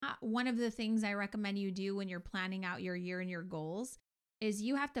one of the things I recommend you do when you're planning out your year and your goals is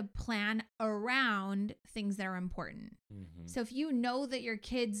you have to plan around things that are important. Mm-hmm. So if you know that your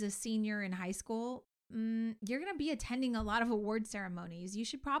kid's a senior in high school, you're going to be attending a lot of award ceremonies. You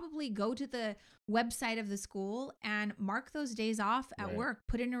should probably go to the website of the school and mark those days off at work.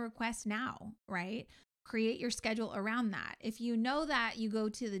 Put in a request now, right? Create your schedule around that. If you know that you go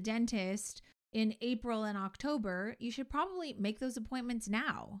to the dentist in April and October, you should probably make those appointments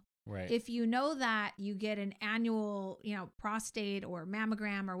now. Right. If you know that you get an annual, prostate or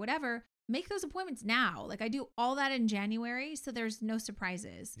mammogram or whatever, make those appointments now. Like I do all that in January, so there's no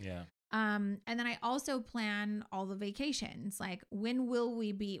surprises. Yeah. And then I also plan all the vacations. Like when will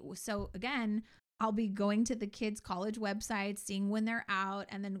we be? So again, I'll be going to the kids' college websites, seeing when they're out,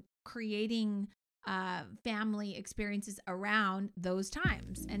 and then creating family experiences around those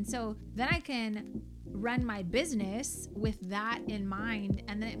times. And so then I can run my business with that in mind.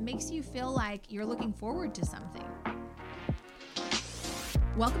 And then it makes you feel like you're looking forward to something.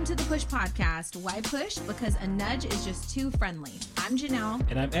 Welcome to the Push Podcast. Why push? Because a nudge is just too friendly. I'm Janelle.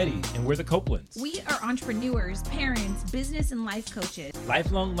 And I'm Eddie, and we're the Copelands. We are entrepreneurs, parents, business and life coaches,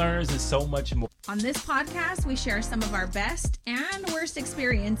 lifelong learners, and so much more. On this podcast, we share some of our best and worst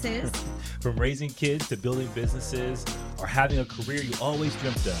experiences. From raising kids to building businesses or having a career you always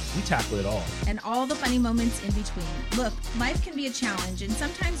dreamt of. We tackle it all. And all the funny moments in between. Look, life can be a challenge, and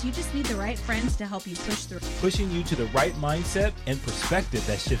sometimes you just need the right friends to help you push through. Pushing you to the right mindset and perspective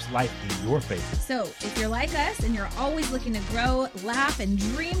that shifts life in your favor. So if you're like us and you're always looking to grow, laugh, and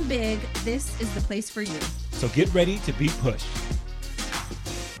dream big, this is the place for you. So get ready to be pushed.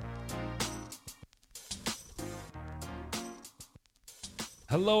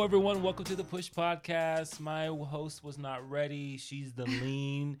 Hello, everyone. Welcome to the Push Podcast. My host was not ready. She's the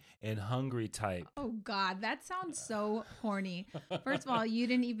lean and hungry type. Oh, God. That sounds so horny. First of all, you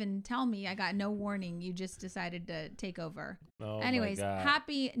didn't even tell me. I got no warning. You just decided to take over. Oh, anyways, my God.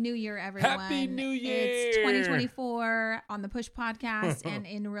 Happy New Year, everyone. Happy New Year. It's 2024 on the Push Podcast and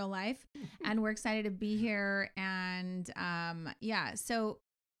in real life. And we're excited to be here. And so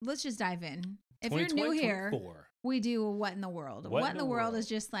let's just dive in. If you're new here, we do What in the World. What in the world is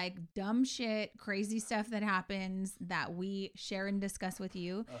just like dumb shit, crazy stuff that happens that we share and discuss with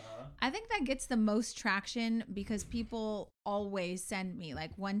you. I think that gets the most traction because people always send me,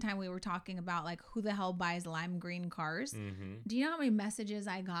 like one time we were talking about like who the hell buys lime green cars. Mm-hmm. Do you know how many messages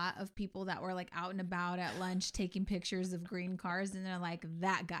I got of people that were like out and about at lunch taking pictures of green cars, and they're like,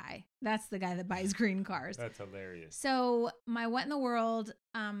 that guy, that's the guy that buys green cars. That's hilarious. So my What in the World,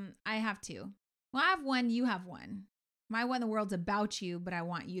 I have two. Well, I have one, you have one. My What in the World's about you, but I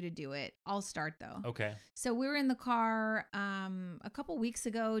want you to do it. I'll start though. Okay. So we were in the car a couple weeks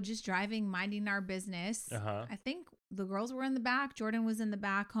ago, just driving, minding our business. I think the girls were in the back. Jordan was in the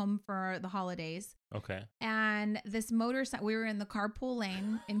back home for the holidays. Okay. And this motorcycle, we were in the carpool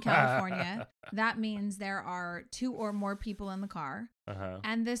lane in California. That means there are two or more people in the car.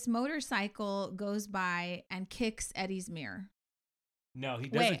 And this motorcycle goes by and kicks Eddie's mirror. No, he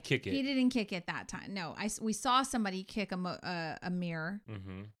doesn't kick it. He didn't kick it that time. No, we saw somebody kick a mirror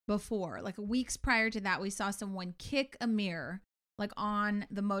before. Like weeks prior to that, we saw someone kick a mirror, like on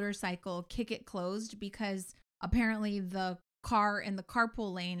the motorcycle, kick it closed because apparently the car in the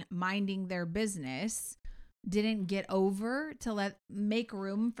carpool lane minding their business didn't get over to make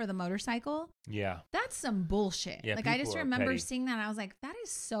room for the motorcycle. Yeah. That's some bullshit. Yeah, like I just remember seeing that. I was like, that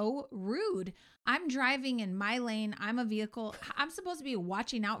is so rude. I'm driving in my lane. I'm a vehicle. I'm supposed to be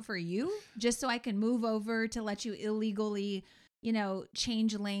watching out for you just so I can move over to let you illegally,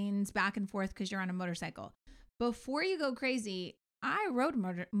 change lanes back and forth because you're on a motorcycle. Before you go crazy, I rode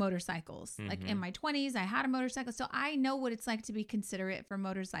motorcycles. Like in my 20s, I had a motorcycle. So I know what it's like to be considerate for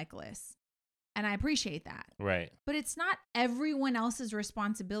motorcyclists. And I appreciate that. Right. But it's not everyone else's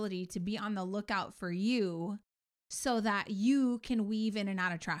responsibility to be on the lookout for you so that you can weave in and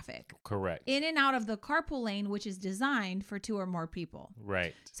out of traffic. Correct. In and out of the carpool lane, which is designed for two or more people.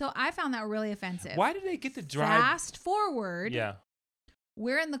 Right. So I found that really offensive. Why do they get to drive? Fast forward. Yeah.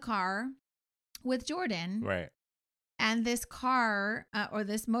 We're in the car with Jordan. Right. And this car or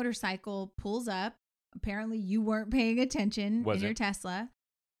this motorcycle pulls up. Apparently you weren't paying attention in your Tesla.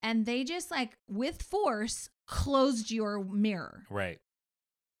 And they just with force closed your mirror. Right.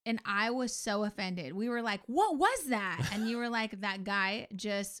 And I was so offended. We were like, what was that? And you were like, that guy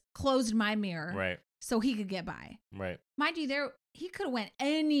just closed my mirror. Right. So he could get by. Right. Mind you, he could have went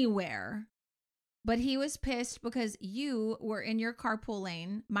anywhere. But he was pissed because you were in your carpool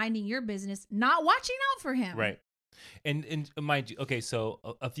lane, minding your business, not watching out for him. Right. And mind you, okay, so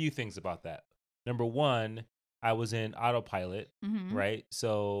a few things about that. Number one, I was in autopilot, right?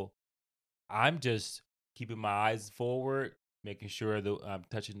 So I'm just keeping my eyes forward, making sure that I'm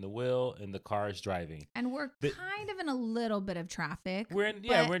touching the wheel and the car is driving. And we're kind of in a little bit of traffic. We're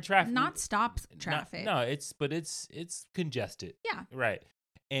in traffic. Not stop traffic. No, it's congested. Yeah. Right.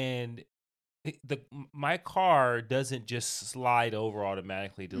 And my car doesn't just slide over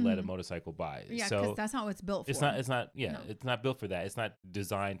automatically to let a motorcycle by. Yeah, so because that's not what it's built for. It's not. Yeah, no. It's not built for that. It's not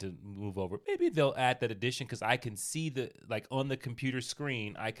designed to move over. Maybe they'll add that addition because I can see on the computer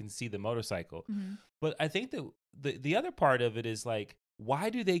screen, I can see the motorcycle. Mm-hmm. But I think that the other part of it is like,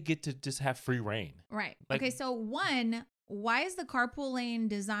 why do they get to just have free reign? Right. Like, okay. So one, why is the carpool lane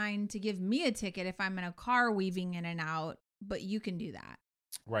designed to give me a ticket if I'm in a car weaving in and out, but you can do that?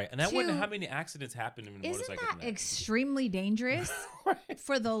 Right. And I wonder how many accidents happen in a motorcycle. Isn't that extremely dangerous right.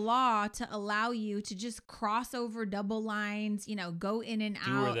 for the law to allow you to just cross over double lines, go in and out?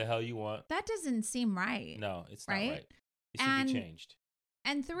 Do where the hell you want. That doesn't seem right. No, it's not right. It should be changed.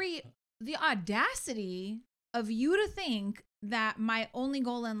 And 3, the audacity of you to think that my only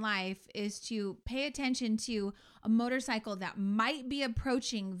goal in life is to pay attention to a motorcycle that might be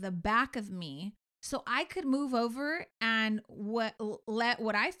approaching the back of me so I could move over and let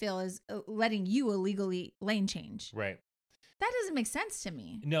what I feel is letting you illegally lane change. Right. That doesn't make sense to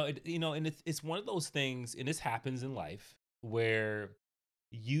me. No, and it's one of those things, and this happens in life, where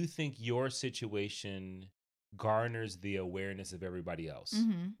you think your situation garners the awareness of everybody else,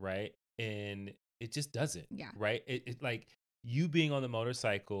 right? And it just doesn't. Yeah. Right? It like you being on the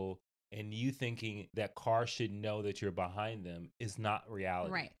motorcycle and you thinking that cars should know that you're behind them is not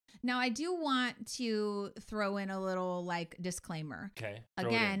reality. Right. Now, I do want to throw in a little disclaimer. Okay.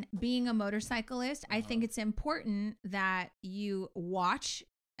 Again, being a motorcyclist, I think it's important that you watch,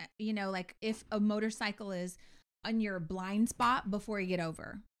 if a motorcycle is on your blind spot before you get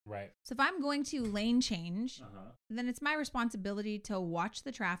over. Right. So if I'm going to lane change, then it's my responsibility to watch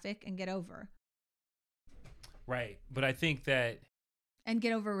the traffic and get over. Right. But I think that... And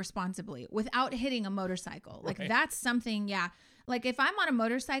get over responsibly without hitting a motorcycle. That's something, yeah. Like if I'm on a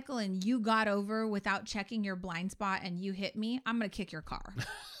motorcycle and you got over without checking your blind spot and you hit me, I'm going to kick your car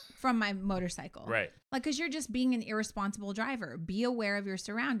from my motorcycle. Right. Because you're just being an irresponsible driver. Be aware of your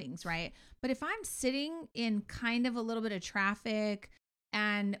surroundings, right? But if I'm sitting in kind of a little bit of traffic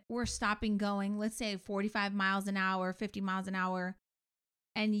and we're stopping going, let's say 45 miles an hour, 50 miles an hour,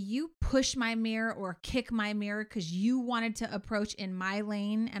 and you push my mirror or kick my mirror because you wanted to approach in my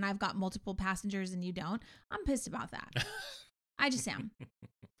lane and I've got multiple passengers and you don't, I'm pissed about that. I just am.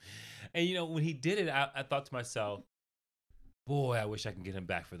 And, when he did it, I thought to myself, boy, I wish I can get him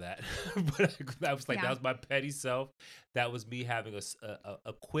back for that. But I was like, that was my petty self. That was me having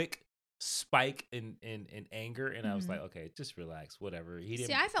a quick spike in anger. And I was like, okay, just relax, whatever.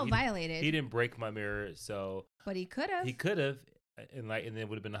 I felt violated. He didn't break my mirror. But he could have. He could have. And then it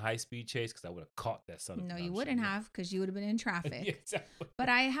would have been a high-speed chase because I would have caught that son. No, you wouldn't have because you would have been in traffic. Yeah, exactly. But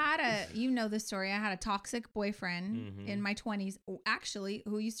I had the story. I had a toxic boyfriend in my 20s, actually,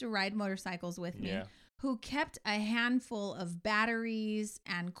 who used to ride motorcycles with me, who kept a handful of batteries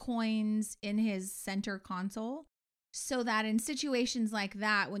and coins in his center console so that in situations like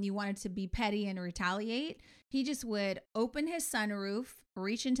that, when you wanted to be petty and retaliate, he just would open his sunroof,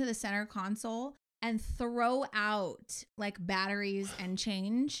 reach into the center console, and throw out batteries and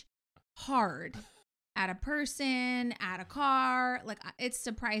change hard at a person, at a car. It's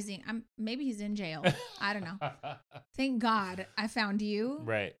surprising. Maybe he's in jail. I don't know. Thank God I found you.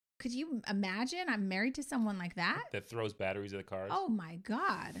 Right. Could you imagine? I'm married to someone like that? That throws batteries at the cars? Oh my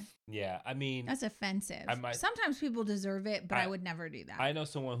God. Yeah, I mean... That's offensive. Sometimes people deserve it, but I would never do that. I know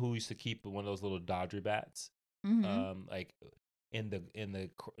someone who used to keep one of those little Dodger bats. In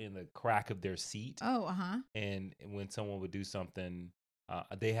the crack of their seat. Oh, And when someone would do something,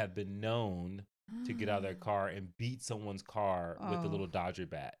 they have been known to get out of their car and beat someone's car with a little Dodger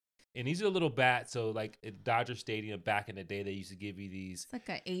bat. And these are little bats. So at Dodger Stadium back in the day, they used to give you these. It's like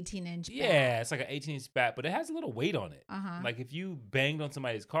an 18-inch bat. Yeah, it's like an 18-inch bat, but it has a little weight on it. Like if you banged on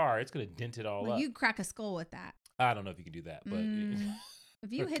somebody's car, it's going to dent it all up. You'd crack a skull with that. I don't know if you can do that, but...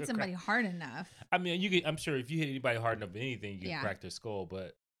 If you hit somebody hard enough. I mean, I'm sure if you hit anybody hard enough with anything, you can crack their skull,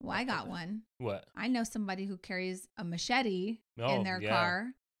 but... Well, I got one. What? I know somebody who carries a machete in their car,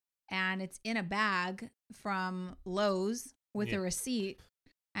 and it's in a bag from Lowe's with a receipt,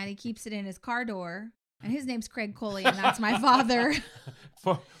 and he keeps it in his car door, and his name's Craig Coley, and that's my father.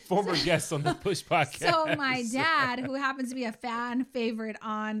 Former guest on the Push Podcast. So my dad, who happens to be a fan favorite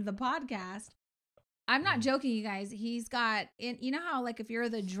on the podcast, I'm not joking, you guys. He's got, you know how if you're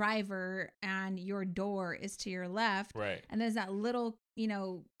the driver and your door is to your left, right? And there's that little,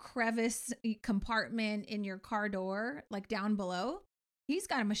 crevice compartment in your car door, down below. He's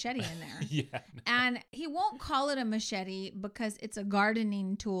got a machete in there. Yeah. And he won't call it a machete because it's a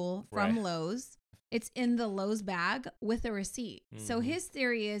gardening tool from Lowe's. It's in the Lowe's bag with a receipt. Mm-hmm. So his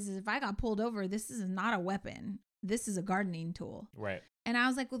theory is if I got pulled over, this is not a weapon. This is a gardening tool. Right. And I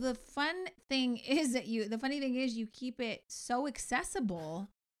was like, well, the funny thing is you keep it so accessible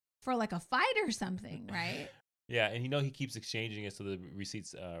for like a fight or something, right? Yeah. And he keeps exchanging it so the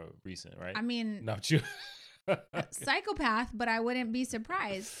receipt's recent, right? I mean, not you. Psychopath, but I wouldn't be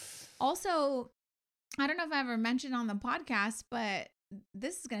surprised. Also, I don't know if I ever mentioned on the podcast, but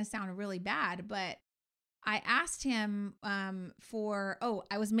this is going to sound really bad, but I asked him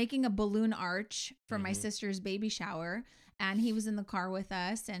I was making a balloon arch for my sister's baby shower, and he was in the car with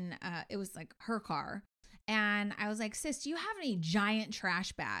us, and it was like her car. And I was like, sis, do you have any giant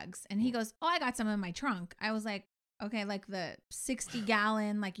trash bags? And he goes, oh, I got some in my trunk. I was like, okay, like the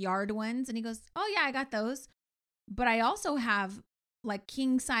 60-gallon like yard ones. And he goes, oh yeah, I got those. But I also have like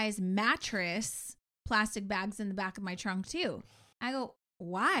king size mattress plastic bags in the back of my trunk too. I go,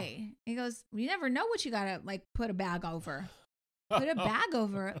 why? He goes, you never know what you gotta like put a bag over. Put a bag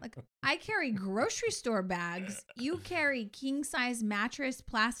over. Like, I carry grocery store bags. You carry king size mattress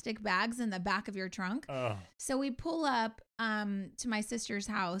plastic bags in the back of your trunk. So we pull up to my sister's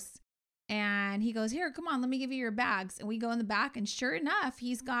house, and he goes, here, come on, let me give you your bags. And we go in the back, and sure enough,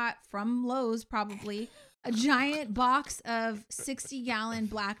 he's got from Lowe's probably a giant box of 60-gallon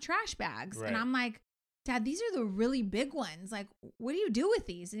black trash bags. Right. And I'm like, Dad, these are the really big ones. Like, what do you do with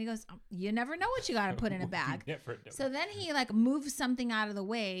these? And he goes, you never know what you got to put in a bag. Never. So then he like moves something out of the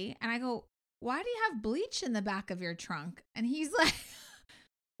way. And I go, why do you have bleach in the back of your trunk? And he's like,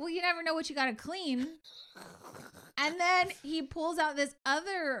 well, you never know what you got to clean. And then he pulls out this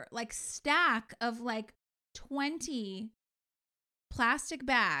other like stack of like 20 plastic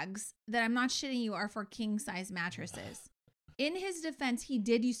bags that, I'm not shitting you, are for king size mattresses. In his defense, he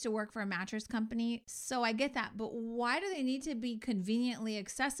did used to work for a mattress company, so I get that. But why do they need to be conveniently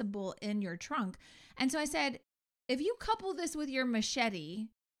accessible in your trunk? And so I said, if you couple this with your machete,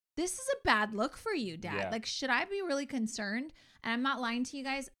 this is a bad look for you, Dad. Yeah. Like, should I be really concerned? And I'm not lying to you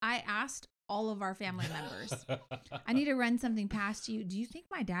guys. I asked all of our family members, I need to run something past you. Do you think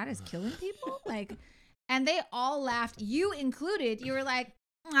my dad is killing people? Like, and they all laughed, you included. You were like,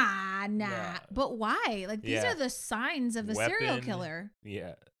 nah. But why? Like, these are the signs of a serial killer.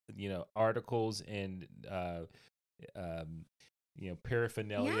 Yeah. Articles and,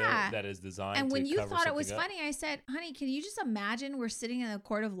 paraphernalia that is designed to And when you thought it was up. funny, I said, honey, can you just imagine we're sitting in a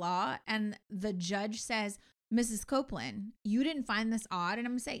court of law and the judge says, Mrs. Copeland, you didn't find this odd? And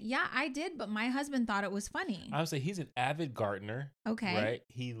I'm going to say, yeah, I did, but my husband thought it was funny. I would say he's an avid gardener. Okay. Right?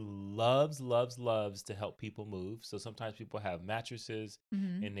 He loves to help people move. So sometimes people have mattresses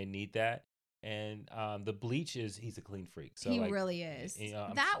and they need that. And the bleach he's a clean freak. So he really is.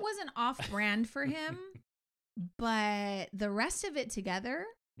 That wasn't off-brand for him, but the rest of it together.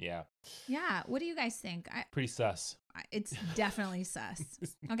 Yeah. Yeah. What do you guys think? Pretty sus. It's definitely sus.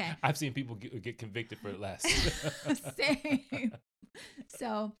 Okay. I've seen people get convicted for less. Same.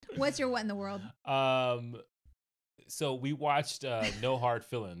 So what's your what in the world? So we watched No Hard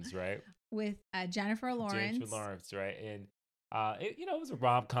Feelings, right? With Jennifer Lawrence. Jennifer Lawrence, right? And it was a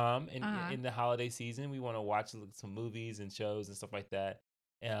rom-com in the holiday season. We want to watch some movies and shows and stuff like that.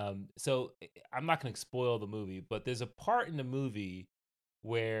 So I'm not going to spoil the movie, but there's a part in the movie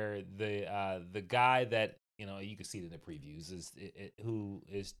where the guy that you can see it in the previews who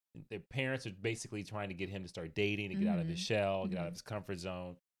is their parents are basically trying to get him to start dating, to get out of his shell, get out of his comfort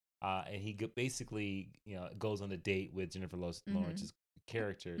zone, and he basically goes on a date with Jennifer Lawrence's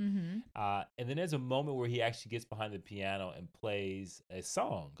character, and then there's a moment where he actually gets behind the piano and plays a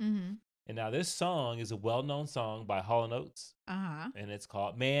song. And now this song is a well-known song by Hall & Oates, and it's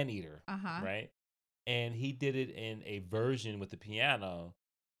called Man Eater, right? And he did it in a version with the piano,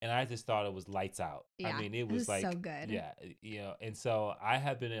 and I just thought it was lights out. Yeah, I mean, it was like so good. Yeah, and so I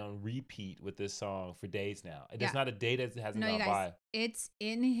have been on repeat with this song for days now. There's not a day that hasn't gone by. It's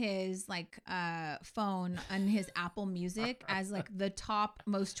in his phone on his Apple Music as like the top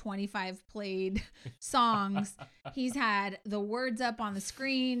most 25 played songs. He's had the words up on the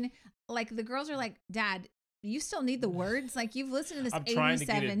screen. Like, the girls are like, Dad, you still need the words? Like, you've listened to this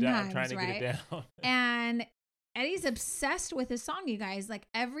 87 times, I'm trying to get it down. And Eddie's obsessed with his song, you guys. Like,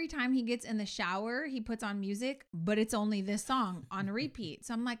 every time he gets in the shower, he puts on music, but it's only this song on repeat.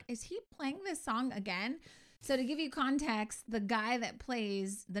 So I'm like, is he playing this song again? So to give you context, the guy that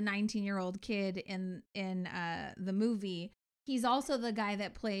plays the 19-year-old kid in the movie He's also the guy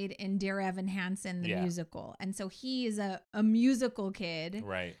that played in Dear Evan Hansen, the musical. And so he is a musical kid.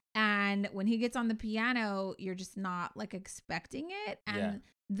 Right. And when he gets on the piano, you're just not like expecting it. And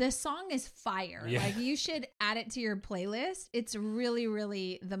the song is fire. Yeah. Like you should add it to your playlist. It's really,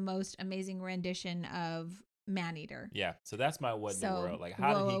 really the most amazing rendition of Maneater. Yeah. So that's my what in the world. Like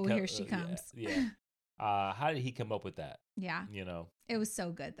how did he come? Here she comes. Yeah. How did he come up with that? Yeah. You know, it was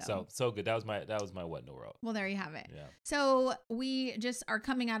so good though. So good. That was my what in the world. Well, there you have it. Yeah. So we just are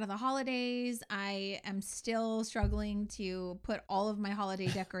coming out of the holidays. I am still struggling to put all of my holiday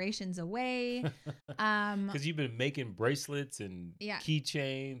decorations away. Because you've been making bracelets and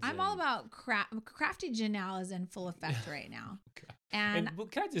keychains. I'm all about crafty Janelle is in full effect right now. And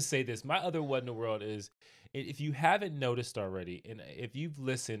can I just say this? My other what in the world is, if you haven't noticed already, and if you've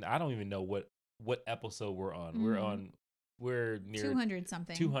listened, I don't even know what episode we're on. Mm-hmm. We're near 200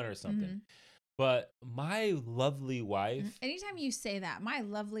 something. Mm-hmm. But my lovely wife. Anytime you say that, my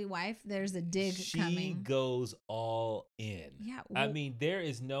lovely wife, there's a dig coming. She goes all in. Yeah. Well, I mean, there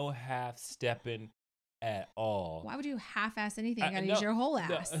is no half stepping at all. Why would you half-ass anything? You gotta use your whole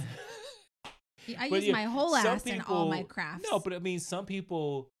ass. No. I use my whole ass in all my crafts. No, but I mean, some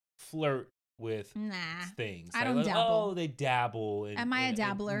people flirt with things. I don't dabble. Oh, they dabble. Am I a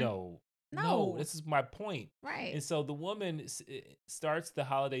dabbler? No, this is my point. Right. And so the woman starts the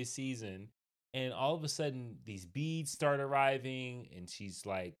holiday season, and all of a sudden these beads start arriving, and she's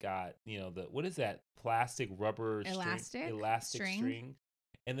like got, what is that plastic rubber elastic string.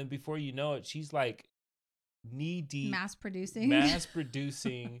 And then before you know it, she's like knee deep mass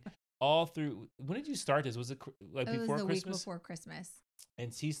producing all through. When did you start this? Was it like before Christmas? Week before Christmas.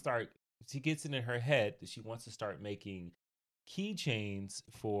 And she gets it in her head that she wants to start making keychains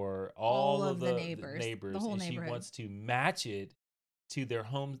for all of the neighbors, the whole and neighborhood. She wants to match it to their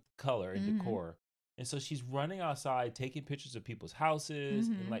home color and decor. And so she's running outside, taking pictures of people's houses,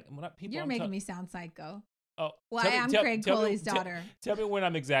 and like people. You're making me sound psycho. Oh, well, I am Craig Coley's daughter. Tell me when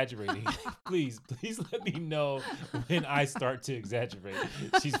I'm exaggerating. Please let me know when I start to exaggerate.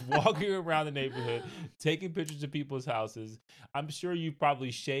 She's walking around the neighborhood, taking pictures of people's houses. I'm sure you probably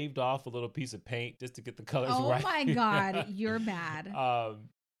shaved off a little piece of paint just to get the colors right. Oh my God, you're bad.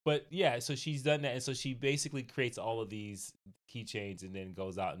 But yeah, so she's done that. And so she basically creates all of these keychains and then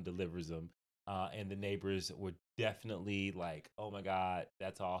goes out and delivers them. And the neighbors were definitely like, "Oh my God,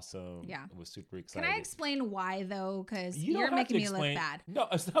 that's awesome!" Yeah, I was super excited. Can I explain why though? Because you're making me look bad. No,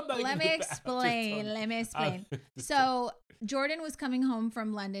 I'm not. Let me explain. So Jordan was coming home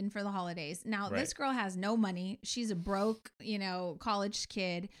from London for the holidays. Now this girl has no money. She's a broke, college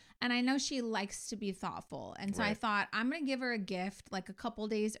kid, and I know she likes to be thoughtful. And so I thought I'm gonna give her a gift like a couple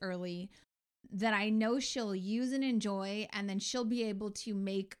days early that I know she'll use and enjoy, and then she'll be able to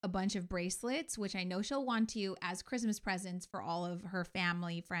make a bunch of bracelets, which I know she'll want to as Christmas presents for all of her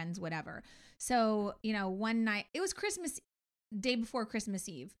family, friends, whatever. So, one night, it was Christmas, day before Christmas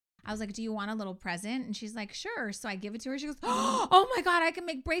Eve. I was like, do you want a little present? And she's like, sure. So I give it to her. She goes, oh my God, I can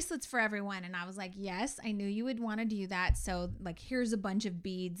make bracelets for everyone. And I was like, yes, I knew you would want to do that. So like, here's a bunch of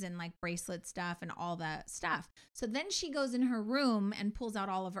beads and like bracelet stuff and all that stuff. So then she goes in her room and pulls out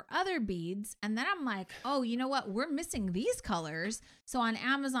all of her other beads. And then I'm like, oh, you know what? We're missing these colors. So on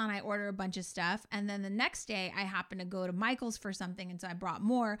Amazon, I order a bunch of stuff. And then the next day I happen to go to Michael's for something. And so I brought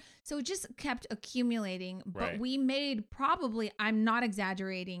more. So it just kept accumulating. But we made probably, I'm not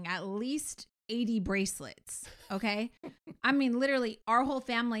exaggerating, at least 80 bracelets. Okay. I mean, literally our whole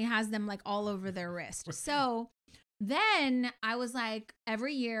family has them like all over their wrist. So then I was like,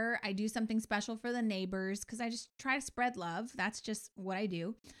 every year I do something special for the neighbors because I just try to spread love. That's just what I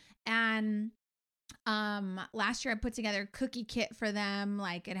do. And last year I put together a cookie kit for them.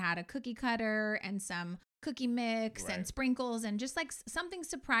 Like it had a cookie cutter and some cookie mix and sprinkles and just like something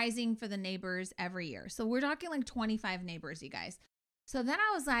surprising for the neighbors every year. So we're talking like 25 neighbors, you guys. So then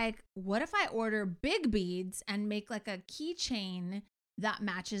I was like, what if I order big beads and make like a keychain that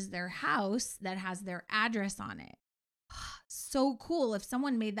matches their house that has their address on it? So cool. If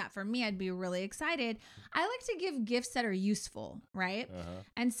someone made that for me, I'd be really excited. I like to give gifts that are useful, right?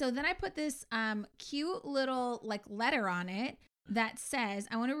 And so then I put this cute little like letter on it that says,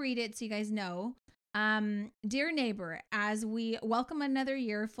 I want to read it so you guys know. Dear neighbor, as we welcome another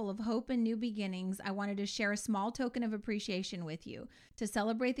year full of hope and new beginnings, I wanted to share a small token of appreciation with you. To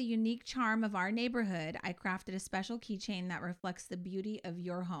celebrate the unique charm of our neighborhood, I crafted a special keychain that reflects the beauty of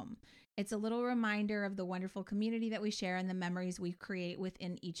your home. It's a little reminder of the wonderful community that we share and the memories we create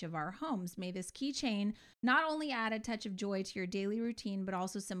within each of our homes. May this keychain not only add a touch of joy to your daily routine, but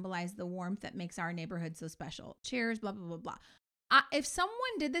also symbolize the warmth that makes our neighborhood so special. Cheers, blah, blah, blah, blah. if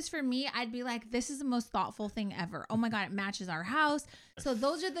someone did this for me, I'd be like, this is the most thoughtful thing ever. Oh my God, it matches our house. So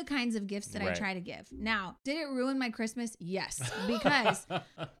those are the kinds of gifts that I try to give. Now, did it ruin my Christmas? Yes, because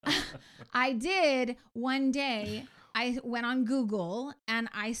I did one day. I went on Google and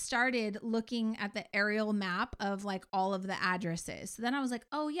I started looking at the aerial map of like all of the addresses. So then I was like,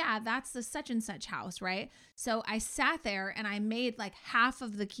 oh yeah, that's the such and such house, right? So I sat there and I made like half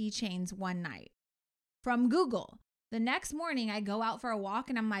of the keychains one night from Google. The next morning I go out for a walk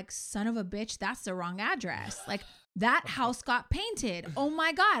and I'm like, son of a bitch, that's the wrong address. Like that house got painted. Oh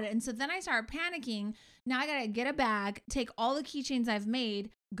my God. And so then I started panicking. Now I got to get a bag, take all the keychains I've made,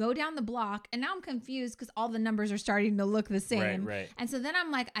 go down the block. And now I'm confused because all the numbers are starting to look the same. Right. And so then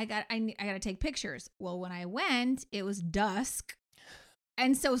I'm like, I got to take pictures. Well, when I went, it was dusk.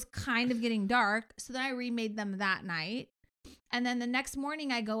 And so it was kind of getting dark. So then I remade them that night. And then the next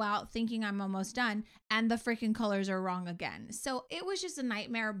morning I go out thinking I'm almost done and the freaking colors are wrong again. So it was just a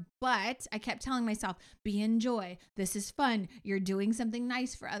nightmare, but I kept telling myself, be in joy. This is fun. You're doing something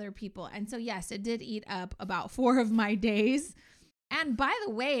nice for other people. And so yes, it did eat up about 4 of my days. And by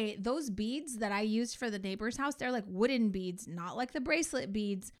the way, those beads that I used for the neighbor's house, they're like wooden beads, not like the bracelet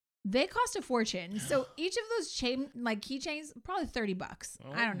beads. They cost a fortune. So each of those keychains, probably $30.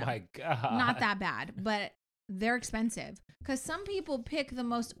 I don't know. Oh my God. Not that bad, but they're expensive because some people pick the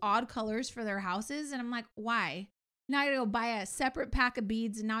most odd colors for their houses. And I'm like, why? Now I gotta go buy a separate pack of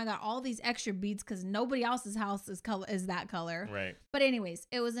beads. And now I got all these extra beads because nobody else's house is that color. Right. But anyways,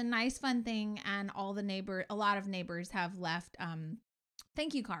 it was a nice, fun thing. And a lot of neighbors have left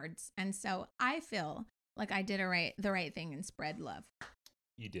thank you cards. And so I feel like I did the right thing and spread love.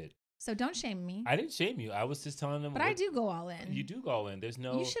 You did. So don't shame me. I didn't shame you. I was just telling them. But I do go all in. You do go all in. There's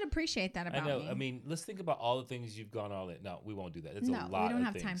no. You should appreciate that about me. I know. I mean, let's think about all the things you've gone all in. No, we won't do that. It's a lot of things. No, we don't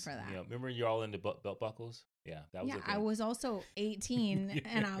have time for that. You know, remember you're all into belt buckles? Yeah, that was. Yeah, I was also 18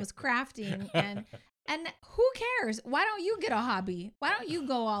 and I was crafting and who cares? Why don't you get a hobby? Why don't you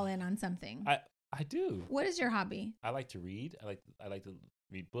go all in on something? I do. What is your hobby? I like to read. I like to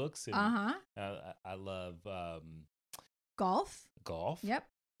read books. And, I love golf. Golf. Yep.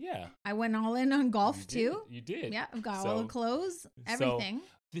 Yeah. I went all in on golf too. You did. Yeah. I've got all the clothes, everything.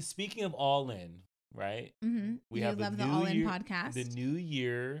 Speaking of all in, right? Mm-hmm. We have love the All In podcast. The new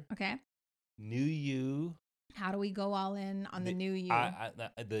year. Okay. New you. How do we go all in on the new you?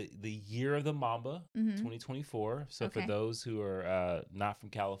 The year of the Mamba, 2024. So for those who are not from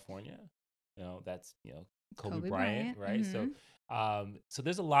California, that's Kobe Bryant, right? Mm-hmm. So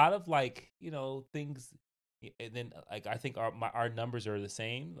there's a lot of things. And then I think our numbers are the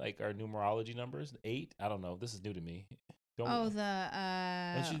same, like our numerology numbers, 8. I don't know. This is new to me.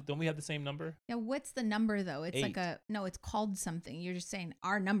 Don't we have the same number? Yeah. What's the number though? It's 8. it's called something. You're just saying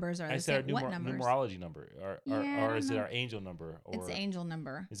our numbers are the same. What numbers? Numerology number, or is it our angel number? It's the angel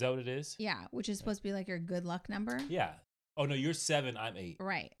number. Is that what it is? Yeah, which is supposed to be like your good luck number. Yeah. Oh no, you're 7. I'm 8.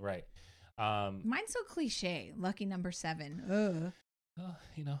 Right. Right. Mine's so cliche. Lucky number 7. Ugh. Well,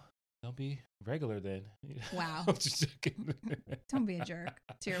 don't be regular then. Wow. I'm just joking. Don't be a jerk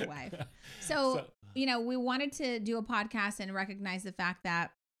to your wife. So, we wanted to do a podcast and recognize the fact that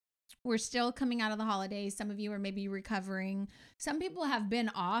we're still coming out of the holidays. Some of you are maybe recovering. Some people have been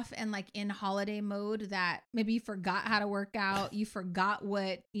off and in holiday mode that maybe you forgot how to work out. You forgot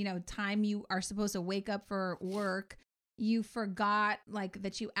what, time you are supposed to wake up for work. You forgot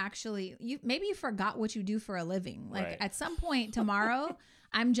that you forgot what you do for a living. Right. At some point tomorrow,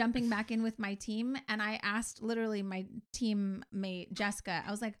 I'm jumping back in with my team. And I asked literally my teammate, Jessica,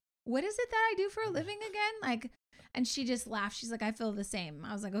 I was like, what is it that I do for a living again? And she just laughed. She's like, I feel the same.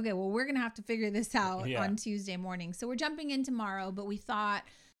 I was like, okay, well, we're going to have to figure this out on Tuesday morning. So we're jumping in tomorrow, but we thought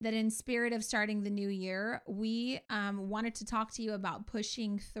that in spirit of starting the new year, we wanted to talk to you about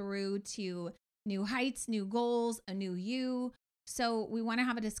pushing through to new heights, new goals, a new you. So we want to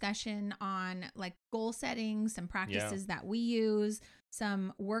have a discussion on goal setting, some practices that we use,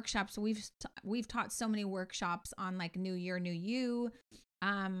 some workshops. We've taught so many workshops on new year, new you.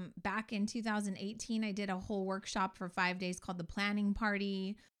 Back in 2018, I did a whole workshop for 5 days called the Planning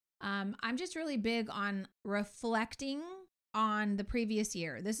Party. I'm just really big on reflecting on the previous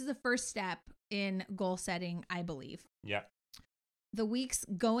year. This is the first step in goal setting, I believe. Yeah. The weeks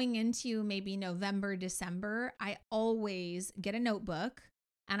going into maybe November, December, I always get a notebook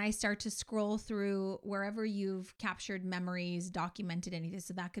and I start to scroll through wherever you've captured memories, documented anything.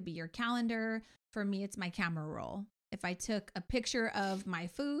 So that could be your calendar. For me, it's my camera roll. If I took a picture of my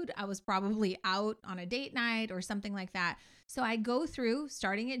food, I was probably out on a date night or something like that. So I go through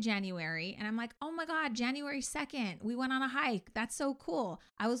starting at January and I'm like, oh my God, January 2nd, we went on a hike. That's so cool.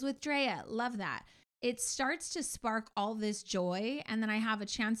 I was with Drea. Love that. it starts to spark all this joy. And then I have a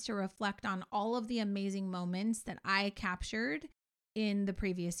chance to reflect on all of the amazing moments that I captured in the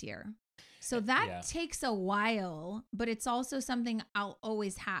previous year. So that takes a while, but it's also something I'll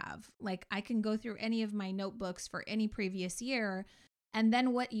always have. Like I can go through any of my notebooks for any previous year. And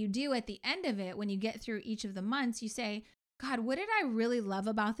then what you do at the end of it, when you get through each of the months, you say, God, what did I really love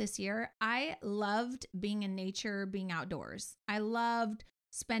about this year? I loved being in nature, being outdoors. I loved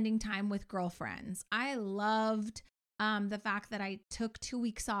spending time with girlfriends. I loved the fact that I took 2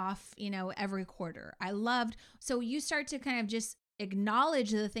 weeks off, every quarter. So you start to kind of just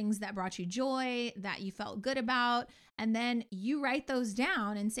acknowledge the things that brought you joy, that you felt good about, and then you write those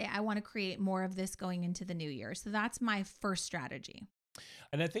down and say, I want to create more of this going into the new year. So that's my first strategy.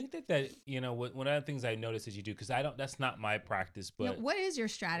 And I think that one of the things I noticed that you do, because that's not my practice, but what is your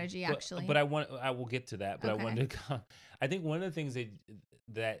strategy actually? But I will get to that. But okay. I wanted to, I think one of the things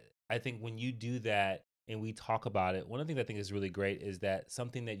that I think when you do that and we talk about it, one of the things I think is really great is that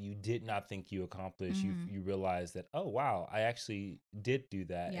something that you did not think you accomplished, you realize that, oh, wow, I actually did do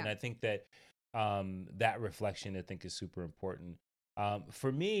that. Yeah. And I think that that reflection, I think, is super important.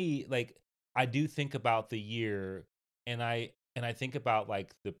 For me, like, I do think about the year, and I think about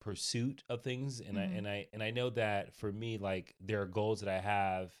like the pursuit of things, and I know that for me, like, there are goals that I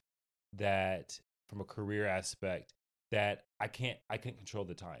have that from a career aspect that I can't control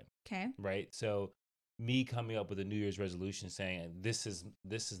the time. Okay. Right. So me coming up with a New Year's resolution saying this is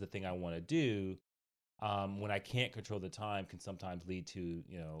the thing I want to do, when I can't control the time, can sometimes lead to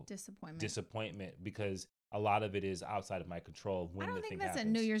disappointment because a lot of it is outside of my control of when the thing happens. I don't think that's a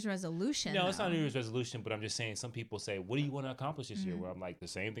New Year's resolution. No, it's not a New Year's resolution, but I'm just saying some people say, what do you want to accomplish this year? Where I'm like, the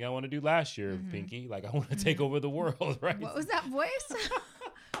same thing I want to do last year, Pinky. Like, I want to take over the world, right? What was that voice?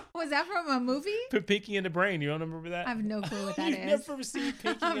 Was that from a movie? Pinky in the Brain. You don't remember that? I have no clue what that is. You've never seen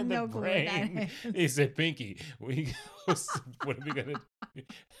Pinky in the Brain. He said, Pinky, what are we going to do?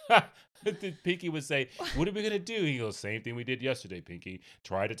 Pinky would say, what are we going to do? He goes, same thing we did yesterday, Pinky.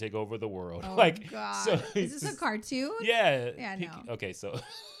 Try to take over the world. Oh, God. So is this a cartoon? Yeah. Yeah, Pinky, no. Okay, so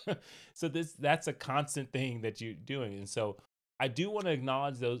that's a constant thing that you're doing. And so I do want to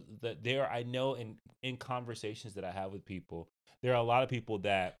acknowledge those that I know in conversations that I have with people, there are a lot of people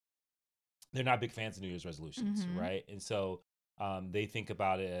that they're not big fans of New Year's resolutions, right? And so they think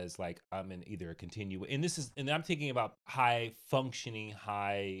about it as like, I'm in either a and I'm thinking about high functioning,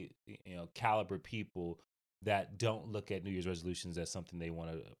 high caliber people that don't look at New Year's resolutions as something they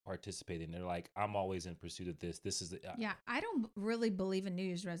want to participate in. They're like, I'm always in pursuit of this. This is yeah. I don't really believe in New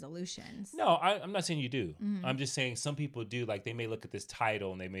Year's resolutions. No, I'm not saying you do. I'm just saying some people do. Like, they may look at this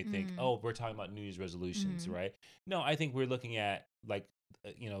title and they may think, oh, we're talking about New Year's resolutions, right? No, I think we're looking at like,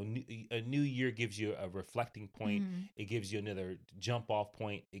 a new year gives you a reflecting point. It gives you another jump off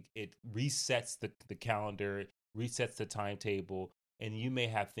point. It resets the calendar, resets the timetable, and you may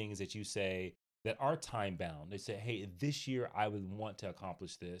have things that you say that are time bound. They say, hey, this year I would want to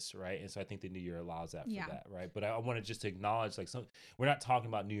accomplish this, right? And so I think the new year allows that for that, right? But I want to just acknowledge, like, we're not talking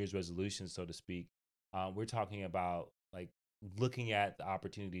about New Year's resolutions, so to speak. We're talking about like looking at the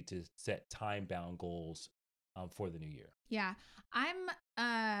opportunity to set time bound goals for the new year. Yeah.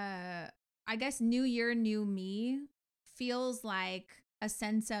 I guess new year, new me feels like a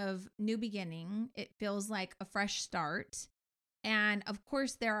sense of new beginning. It feels like a fresh start. And of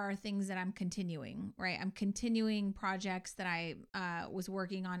course, there are things that I'm continuing, right? I'm continuing projects that I was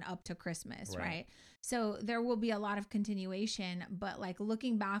working on up to Christmas, right? So there will be a lot of continuation, but like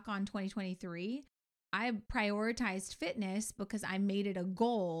looking back on 2023, I prioritized fitness because I made it a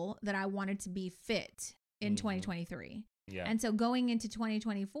goal that I wanted to be fit in 2023. Yeah. And so going into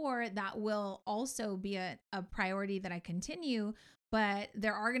 2024, that will also be a priority that I continue, but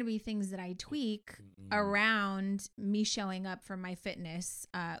there are going to be things that I tweak around me showing up for my fitness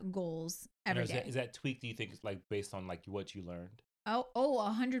goals every day. Is that tweak, do you think, is like based on like what you learned? Oh,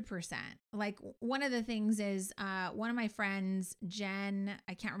 100%. Like, one of the things is one of my friends, Jen,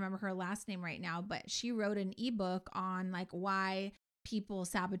 I can't remember her last name right now, but she wrote an ebook on like why people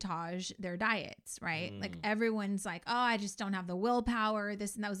sabotage their diets, right? Like, everyone's like, oh, I just don't have the willpower.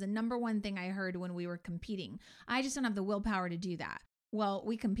 This and that was the number one thing I heard when we were competing. I just don't have the willpower to do that. Well,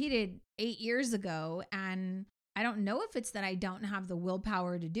 we competed 8 years ago, and I don't know if it's that I don't have the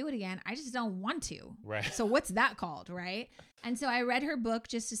willpower to do it again. I just don't want to. Right. So what's that called, right? And so I read her book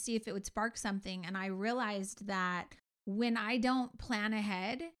just to see if it would spark something. And I realized that when I don't plan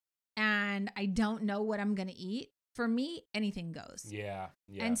ahead and I don't know what I'm going to eat, for me, anything goes. Yeah.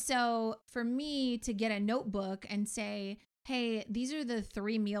 And so for me to get a notebook and say, hey, these are the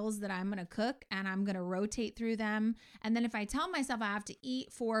 3 meals that I'm going to cook and I'm going to rotate through them. And then if I tell myself I have to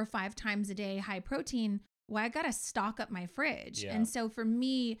eat 4 or 5 times a day, high protein, well, I got to stock up my fridge. Yeah. And so for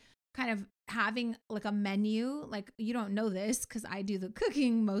me, kind of having like a menu, like you don't know this because I do the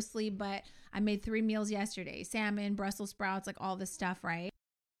cooking mostly, but I made 3 meals yesterday, salmon, Brussels sprouts, like all this stuff, right?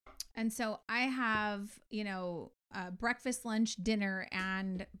 And so I have, breakfast, lunch, dinner,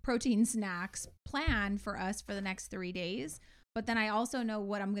 and protein snacks planned for us for the next 3 days. But then I also know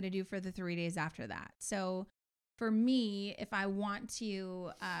what I'm going to do for the 3 days after that. So for me, if I want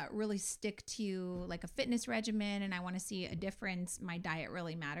to really stick to like a fitness regimen and I want to see a difference, my diet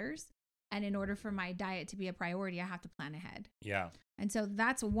really matters. And in order for my diet to be a priority, I have to plan ahead. Yeah. And so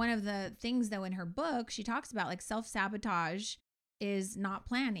that's one of the things, though, in her book, she talks about like self-sabotage is not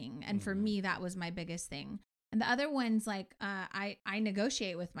planning. And for me, that was my biggest thing. And the other ones, like I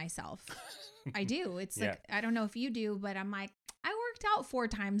negotiate with myself. I do. It's like, I don't know if you do, but I'm like, I worked out 4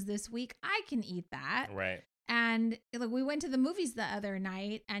 times this week. I can eat that. Right. And like we went to the movies the other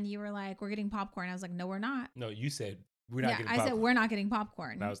night and you were like, we're getting popcorn. I was like, no, we're not. No, you said we're not getting popcorn. I said, we're not getting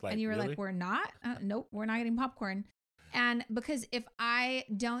popcorn. And I was like, and you were really? like, we're not? Nope, we're not getting popcorn. And because if I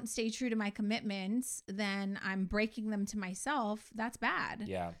don't stay true to my commitments, then I'm breaking them to myself. That's bad.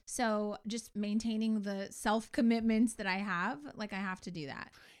 Yeah. So just maintaining the self-commitments that I have, like I have to do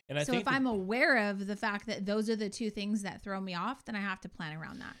that. And I think if I'm aware of the fact that those are the 2 things that throw me off, then I have to plan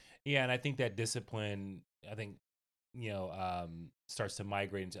around that. Yeah. And I think that discipline, starts to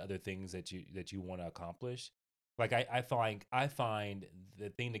migrate into other things that you want to accomplish. Like I find the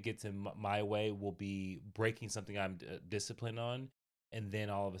thing that gets in my way will be breaking something I'm disciplined on, and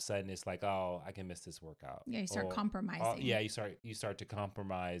then all of a sudden it's like, oh, I can miss this workout. Yeah, you start compromising. You start to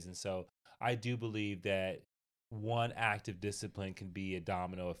compromise, and so I do believe that one act of discipline can be a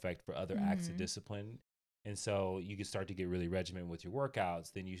domino effect for other acts of discipline, and so you can start to get really regimented with your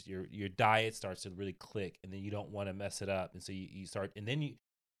workouts. Then your diet starts to really click, and then you don't want to mess it up, and so you start, and then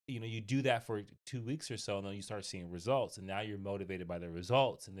you do that for 2 weeks or so, and then you start seeing results, and now you're motivated by the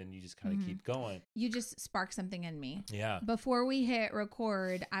results, and then you just kind of keep going. You just sparked something in me. Yeah. Before we hit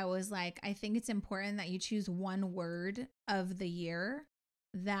record, I was like, I think it's important that you choose one word of the year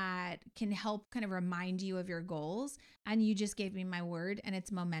that can help kind of remind you of your goals. And you just gave me my word, and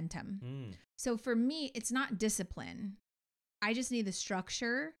it's momentum. So for me, it's not discipline. I just need the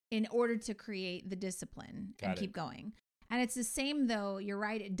structure in order to create the discipline and keep going. And it's the same though, you're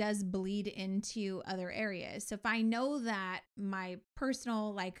right, it does bleed into other areas. So if I know that my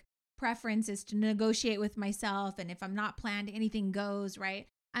personal preference is to negotiate with myself, and if I'm not planned, anything goes, right?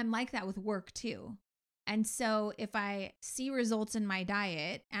 I'm like that with work too. And so if I see results in my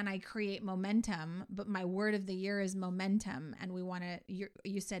diet and I create momentum, but my word of the year is momentum, and we want to,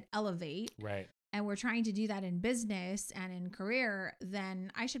 you said elevate. Right. And we're trying to do that in business and in career, then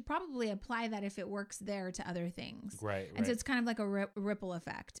I should probably apply that if it works there to other things. Right. And so it's kind of like a ripple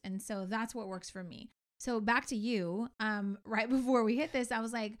effect. And so that's what works for me. So back to you, right before we hit this, I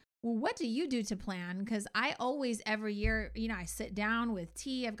was like, well, what do you do to plan? Because I always, every year, I sit down with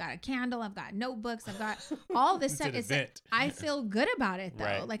tea. I've got a candle. I've got notebooks. I've got all this stuff. It's like, I feel good about it though.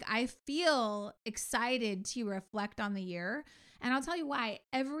 Right. Like I feel excited to reflect on the year. And I'll tell you why.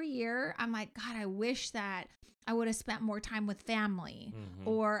 Every year, I'm like, God, I wish that I would have spent more time with family,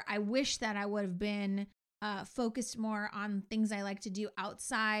 or I wish that I would have been focused more on things I like to do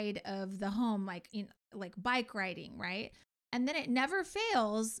outside of the home, like bike riding, right? And then it never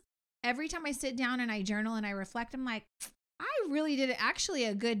fails. Every time I sit down and I journal and I reflect, I'm like, I really did actually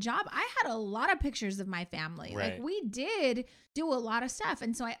a good job. I had a lot of pictures of my family. Right. Like we did do a lot of stuff.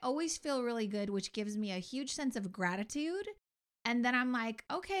 And so I always feel really good, which gives me a huge sense of gratitude. And then I'm like,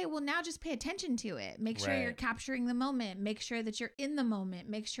 okay, well, now just pay attention to it. Make sure you're capturing the moment. Make sure that you're in the moment.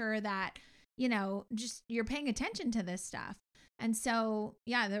 Make sure that, just you're paying attention to this stuff. And so,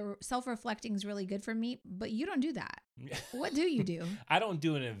 yeah, the self-reflecting is really good for me, but you don't do that. What do you do? I don't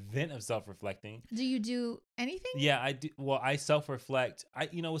do an event of self-reflecting. Do you do anything? Yeah, I do. Well, I self-reflect.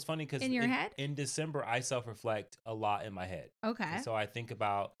 It's funny because in your head? In December, I self-reflect a lot in my head. Okay. And so I think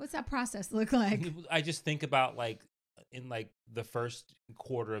about. What's that process look like? I just think about in the first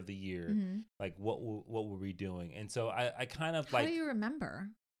quarter of the year, like what were we doing? And so I kind of How do you remember?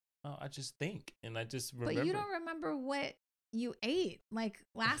 Oh, I just think, and I just remember. But you don't remember what you ate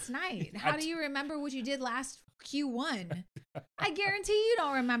last night. How do you remember what you did last Q1? I guarantee you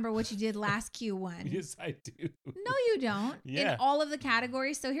don't remember what you did last Q1. Yes, I do. No, you don't. Yeah. In all of the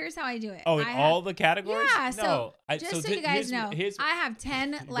categories. So here's how I do it. Oh, in all the categories? Yeah. No. So you guys know, I have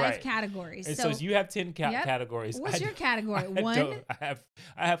 10 life categories. And so you have 10 categories. What's your category? One? I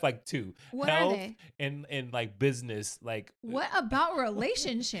have like 2. What Health are they? And like business. Like what about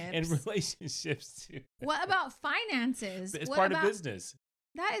relationships? And relationships too. What about finances? It's part of business.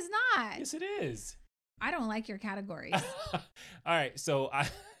 That is not. Yes, it is. I don't like your categories. All right, so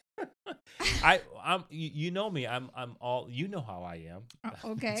I'm you know me. I'm all, you know how I am.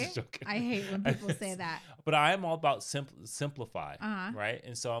 Okay. I hate when people say that. But I am all about simplify, right?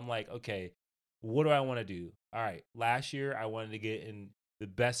 And so I'm like, okay, what do I want to do? All right, last year I wanted to get in the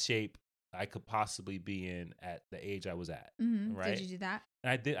best shape I could possibly be in at the age I was at. Right? Did you do that?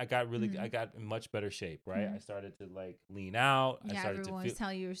 And I did. I got I got in much better shape, right? I started to like lean out. Yeah, I started everyone to was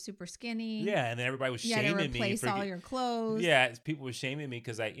telling you were super skinny. Yeah, and then everybody was shaming me. You had to replace all your clothes. Yeah, people were shaming me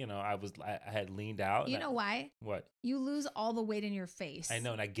because I had leaned out. You know why? What? You lose all the weight in your face. I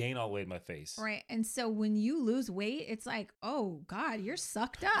know, and I gain all the weight in my face. Right, and so when you lose weight, it's like, oh God, you're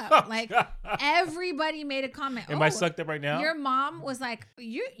sucked up. Like everybody made a comment. Am I sucked up right now? Your mom was like,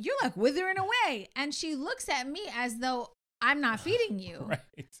 you're like withering away, and she looks at me as though I'm not feeding you. Right.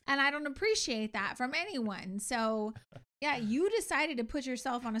 And I don't appreciate that from anyone. So yeah, you decided to put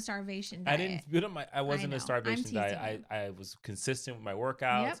yourself on a starvation diet. I wasn't a starvation diet. I was consistent with my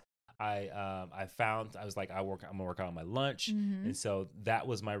workouts. Yep. I was like, I'm gonna work out on my lunch. And so that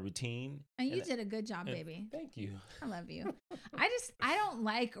was my routine. And you did a good job, baby. Thank you. I love you. I don't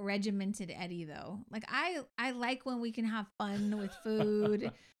like regimented Eddie though. Like I like when we can have fun with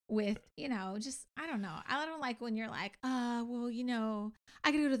food. With, just, I don't know. I don't like when you're like, well,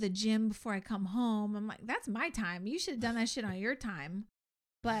 I gotta go to the gym before I come home. I'm like, that's my time. You should have done that shit on your time.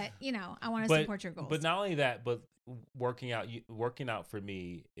 But, I want to support your goals. But not only that, but working out for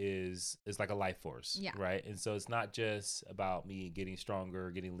me is like a life force. Yeah. Right. And so it's not just about me getting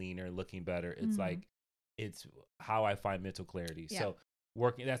stronger, getting leaner, looking better. It's like, it's how I find mental clarity. Yeah. So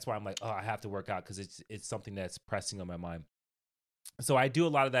that's why I'm like, I have to work out because it's something that's pressing on my mind. So I do a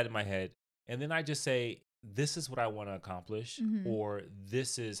lot of that in my head. And then I just say, this is what I want to accomplish, or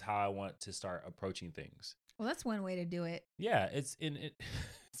this is how I want to start approaching things. Well, that's one way to do it. Yeah.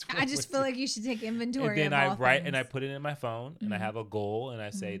 I just feel like you should take inventory. And then I write and I put it in my phone and I have a goal and I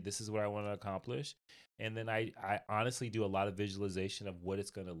say, this is what I want to accomplish. And then I honestly do a lot of visualization of what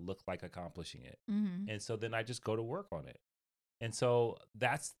it's going to look like accomplishing it. And so then I just go to work on it. And so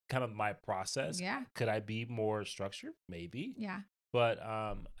that's kind of my process. Yeah. Could I be more structured? Maybe. Yeah. But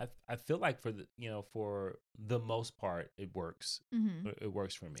I feel like for the most part, it works. It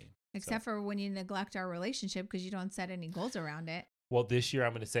works for me. Except for when you neglect our relationship because you don't set any goals around it. Well, this year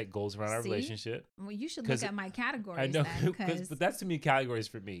I'm going to set goals around our relationship. Well, you should look at my categories. I know, but that's too many categories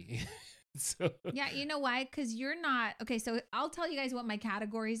for me. So. Yeah, you know why? Because you're not okay. So I'll tell you guys what my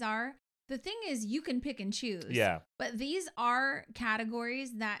categories are. The thing is, you can pick and choose. Yeah. But these are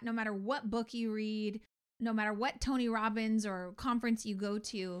categories that no matter what book you read, no matter what Tony Robbins or conference you go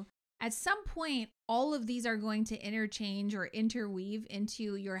to, at some point, all of these are going to interchange or interweave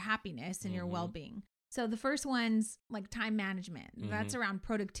into your happiness and your well-being. So the first one's like time management. That's around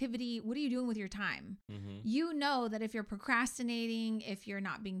productivity. What are you doing with your time? You know that if you're procrastinating, if you're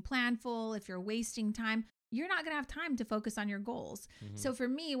not being planful, if you're wasting time, you're not going to have time to focus on your goals. So for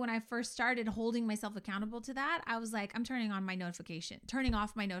me, when I first started holding myself accountable to that, I was like, I'm turning off my notifications.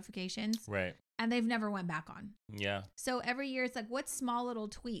 Right. And they've never went back on. Yeah. So every year it's like, what small little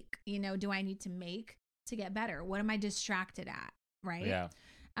tweak, do I need to make to get better? What am I distracted at? Right. Yeah.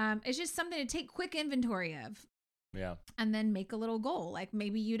 It's just something to take quick inventory of. Yeah. And then make a little goal. Like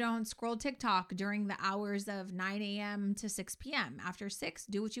maybe you don't scroll TikTok during the hours of 9 a.m. to 6 p.m. After 6,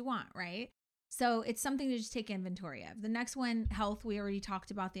 do what you want. Right. So it's something to just take inventory of. The next one, health, we already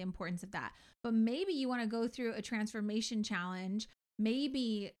talked about the importance of that. But maybe you want to go through a transformation challenge.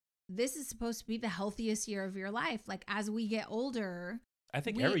 Maybe this is supposed to be the healthiest year of your life. Like as we get older. I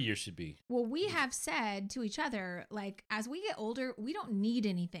think every year should be. Well, we have said to each other, like as we get older, we don't need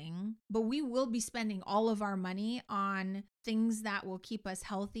anything, but we will be spending all of our money on things that will keep us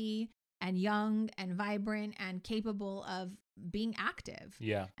healthy and young and vibrant and capable of being active.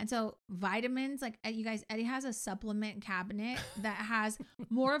 Yeah. And so vitamins, like you guys, Eddie has a supplement cabinet that has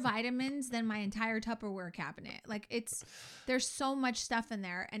more vitamins than my entire Tupperware cabinet. Like there's so much stuff in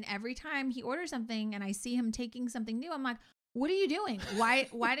there. And every time he orders something and I see him taking something new, I'm like, what are you doing?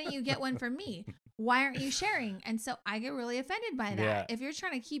 Why didn't you get one for me? Why aren't you sharing? And so I get really offended by that. Yeah. If you're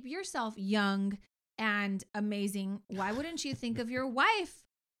trying to keep yourself young and amazing, why wouldn't you think of your wife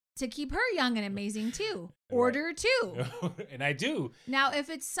to keep her young and amazing too. Order two. And I do. Now, if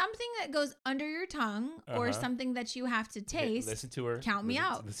it's something that goes under your tongue or something that you have to taste, listen to her. Count me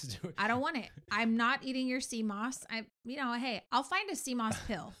out. Listen to her. I don't want it. I'm not eating your sea moss. Hey, I'll find a sea moss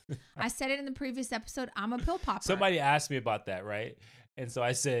pill. I said it in the previous episode. I'm a pill popper. Somebody asked me about that, right? And so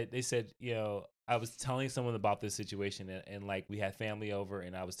they said, I was telling someone about this situation and like we had family over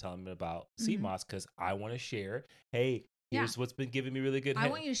and I was telling them about sea moss because I want to share. Hey, here's what's been giving me really good. I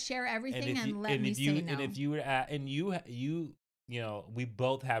want you to share everything and let me say no. And if you were we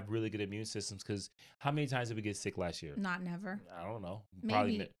both have really good immune systems because how many times did we get sick last year? Not never. I don't know.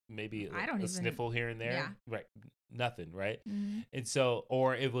 Maybe I don't a even, sniffle here and there. Yeah. Right. Nothing. Right. Mm-hmm. And so,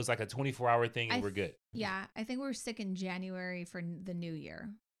 or it was like a 24-hour thing and we're good. Yeah. I think we were sick in January for the new year.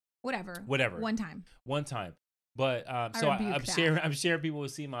 Whatever. One time. But so I'm sharing people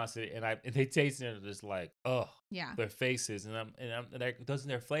with sea moss and they taste it and they're just like, oh, yeah, their faces and it doesn't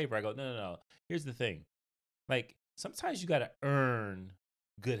their flavor. I go, no. Here's the thing, like sometimes you got to earn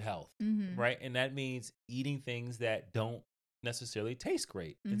good health, right? And that means eating things that don't necessarily taste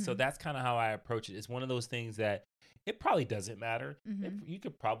great. And so that's kind of how I approach it. It's one of those things that it probably doesn't matter. You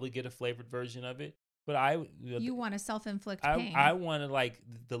could probably get a flavored version of it. But you want to self-inflict pain. I want to like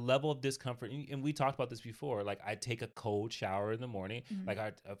the level of discomfort, and we talked about this before. Like I take a cold shower in the morning. Like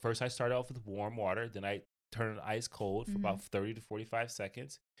first I start off with warm water, then I turn it ice cold for about 30 to 45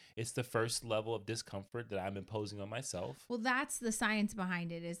 seconds. It's the first level of discomfort that I'm imposing on myself. Well, that's the science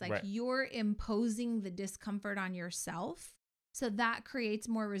behind it. Is like you're imposing the discomfort on yourself. So that creates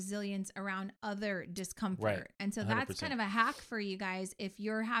more resilience around other discomfort. Right. And so that's 100%. kind of a hack for you guys. If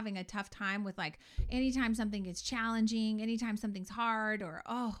you're having a tough time with like anytime something gets challenging, anytime something's hard or,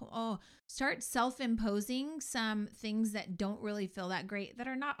 start self-imposing some things that don't really feel that great, that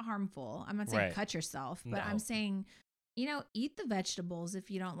are not harmful. I'm not saying cut yourself, but I'm saying, eat the vegetables if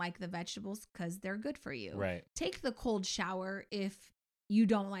you don't like the vegetables because they're good for you. Right. Take the cold shower if you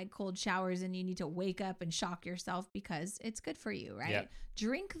don't like cold showers and you need to wake up and shock yourself because it's good for you, right? Yep.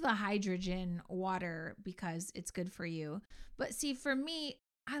 Drink the hydrogen water because it's good for you. But see, for me,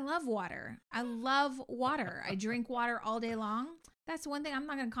 I love water. I drink water all day long. That's one thing I'm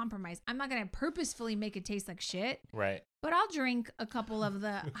not going to compromise. I'm not going to purposefully make it taste like shit. Right. But I'll drink a couple of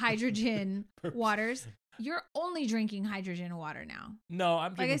the hydrogen waters. You're only drinking hydrogen water now. No,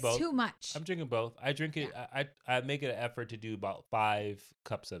 I'm drinking both. It's too much. I'm drinking both. I drink it. Yeah. I make it an effort to do about 5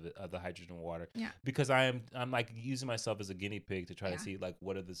 cups of the hydrogen water. Yeah. Because I'm like using myself as a guinea pig to try to see like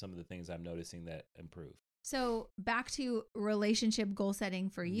what are some of the things I'm noticing that improve. So back to relationship goal setting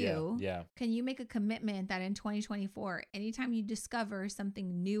for you. Yeah. Can you make a commitment that in 2024, anytime you discover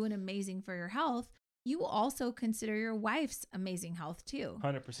something new and amazing for your health, you will also consider your wife's amazing health too?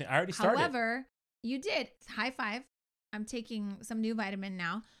 100%. I already started. However, you did. High five. I'm taking some new vitamin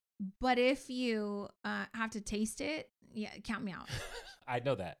now. But if you have to taste it, count me out. I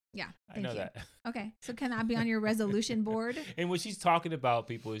know that. Yeah. I know that. Okay. So can that be on your resolution board? And what she's talking about,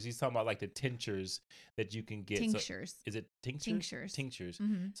 people, is she's talking about like the tinctures that you can get. Tinctures. So, is it tinctures? Tinctures.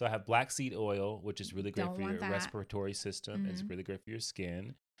 Mm-hmm. So I have black seed oil, which is really great for your that. respiratory system. It's really great for your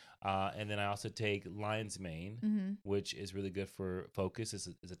skin. And then I also take lion's mane, which is really good for focus.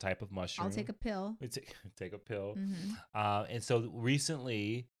 It's a type of mushroom. I'll take a pill. Take a pill. And so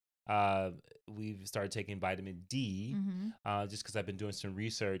recently, we've started taking vitamin D just because I've been doing some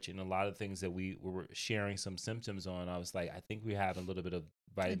research, and a lot of things that we were sharing some symptoms on. I was like, I think we have a little bit of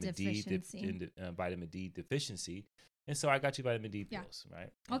vitamin D deficiency. And so I got you vitamin D pills, right?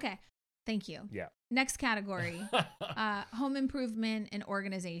 Okay. Thank you. Yeah. Next category, home improvement and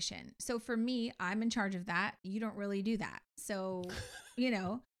organization. So for me, I'm in charge of that. You don't really do that. So,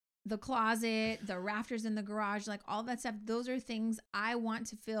 the closet, the rafters in the garage, like all that stuff, those are things I want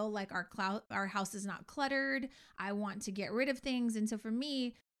to feel like our house is not cluttered. I want to get rid of things. And so for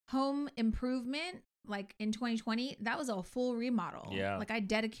me, home improvement, like in 2020, that was a full remodel. Yeah. Like I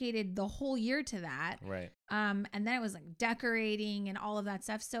dedicated the whole year to that. Right. And then it was like decorating and all of that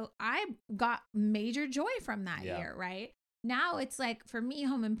stuff. So I got major joy from that year, right? Now it's like, for me,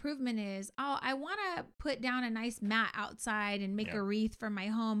 home improvement is, I want to put down a nice mat outside and make a wreath for my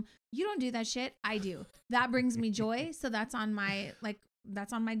home. You don't do that shit. I do. That brings me joy. So that's on my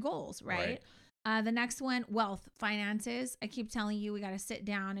goals, right? The next one, wealth, finances. I keep telling you, we got to sit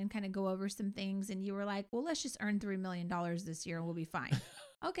down and kind of go over some things. And you were like, well, let's just earn $3 million this year and we'll be fine.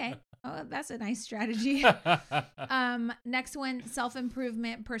 Okay. Oh, that's a nice strategy. Next one,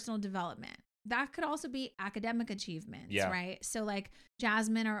 self-improvement, personal development. That could also be academic achievements, right? So like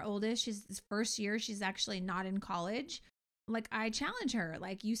Jasmine, our oldest, she's first year. She's actually not in college. Like I challenge her,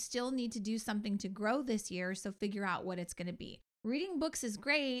 like you still need to do something to grow this year. So figure out what it's going to be. reading books is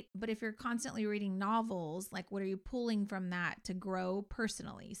great, but if you're constantly reading novels, like what are you pulling from that to grow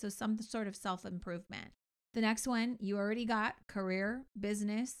personally? So some sort of self-improvement. The next one, you already got career,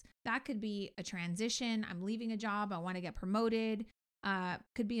 business. That could be a transition. I'm leaving a job. I want to get promoted.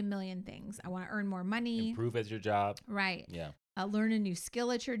 Could be a million things. I want to earn more money. Improve at your job. Right. Yeah. Learn a new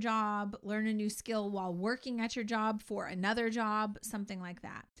skill at your job. Learn a new skill while working at your job for another job, something like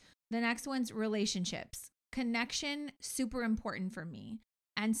that. The next one's relationships. Connection, super important for me.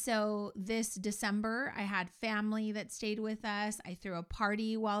 And so this December, I had family that stayed with us. I threw a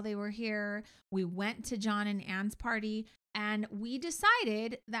party while they were here. We went to John and Anne's party, and we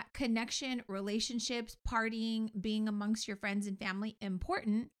decided that connection, relationships, partying, being amongst your friends and family,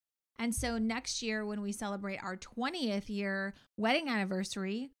 important. And so next year, when we celebrate our 20th year wedding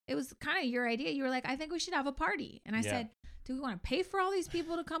anniversary, it was kind of your idea. You were like, I think we should have a party. And I said, do we want to pay for all these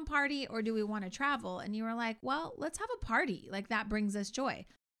people to come party, or do we want to travel? And you were like, well, let's have a party. Like, that brings us joy.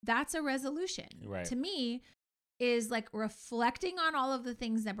 That's a resolution. Right. To me, is like reflecting on all of the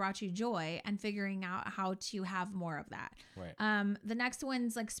things that brought you joy and figuring out how to have more of that. Right. The next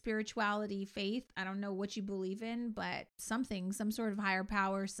one's like spirituality, faith. I don't know what you believe in, but some sort of higher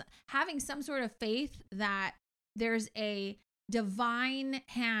power, having some sort of faith that there's a divine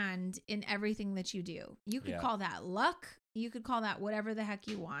hand in everything that you do. You could call that luck. You could call that whatever the heck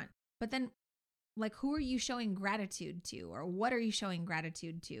you want. But then, like, who are you showing gratitude to, or what are you showing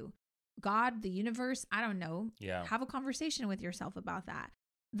gratitude to? God, the universe, I don't know. Yeah. Have a conversation with yourself about that.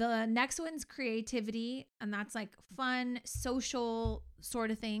 The next one's creativity, and that's like fun, social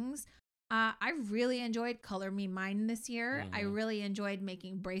sort of things. I really enjoyed Color Me Mine this year. I really enjoyed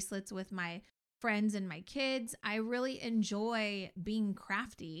making bracelets with my friends and my kids. I really enjoy being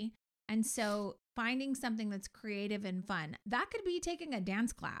crafty. And so finding something that's creative and fun, that could be taking a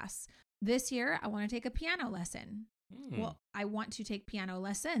dance class. This year, I want to take a piano lesson. Well, I want to take piano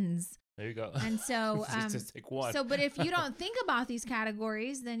lessons. There you go. And so, just take one. But if you don't think about these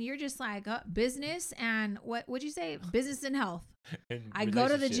categories, then you're just like business and what'd you say? Business and health. And I go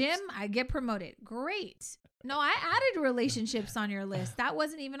to the gym, I get promoted. Great. No, I added relationships on your list. That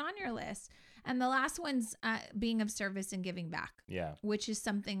wasn't even on your list. And the last one's being of service and giving back. Yeah. Which is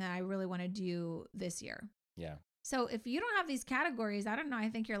something that I really want to do this year. Yeah. So if you don't have these categories, I don't know. I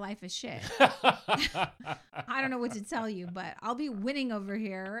think your life is shit. I don't know what to tell you, but I'll be winning over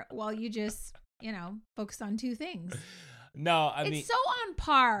here while you just, focus on two things. No, it's so on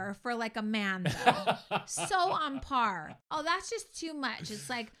par for like a man, though. So on par. Oh, that's just too much. It's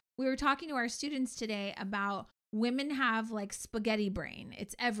like we were talking to our students today about women have like spaghetti brain.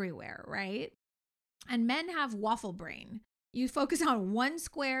 It's everywhere, right? And men have waffle brain. You focus on one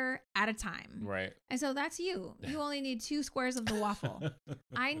square at a time. Right. And so that's you. You only need 2 squares of the waffle.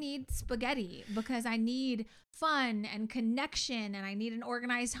 I need spaghetti because I need fun and connection, and I need an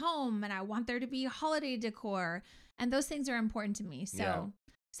organized home, and I want there to be holiday decor. And those things are important to me.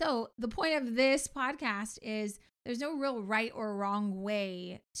 So the point of this podcast is there's no real right or wrong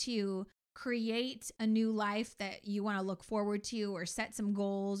way to create a new life that you want to look forward to, or set some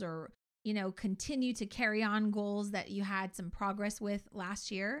goals, or continue to carry on goals that you had some progress with last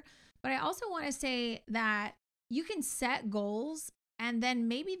year. But I also want to say that you can set goals and then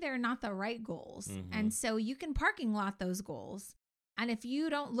maybe they're not the right goals. And so you can parking lot those goals. And if you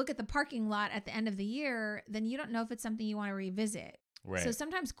don't look at the parking lot at the end of the year, then you don't know if it's something you want to revisit. Right. So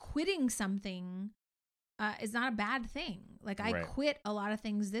sometimes quitting something is not a bad thing. Like I quit a lot of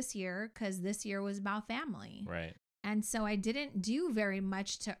things this year because this year was about family. Right. And so I didn't do very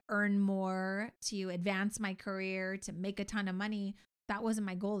much to earn more, to advance my career, to make a ton of money. That wasn't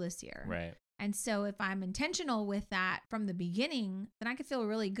my goal this year. Right. And so if I'm intentional with that from the beginning, then I could feel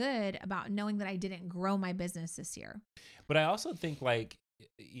really good about knowing that I didn't grow my business this year. But I also think like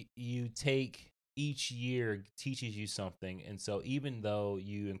you take each year teaches you something. And so even though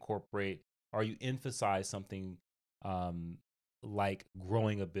you incorporate or you emphasize something like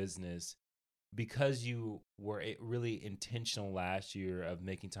growing a business, because you were really intentional last year of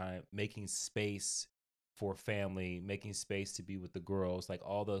making space for family, making space to be with the girls, like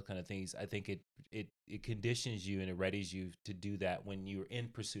all those kind of things, I think it conditions you and it readies you to do that when you're in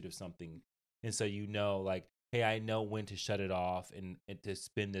pursuit of something. And so like, hey, I know when to shut it off and to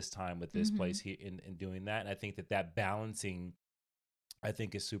spend this time with this place here in doing that. And I think that balancing, I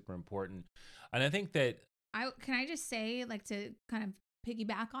think, is super important. And I think that can I just say, like, to kind of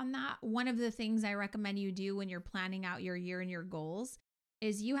piggyback on that, one of the things I recommend you do when you're planning out your year and your goals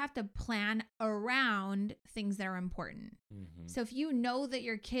is you have to plan around things that are important. So if you know that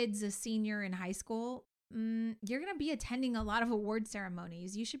your kid's a senior in high school, you're going to be attending a lot of award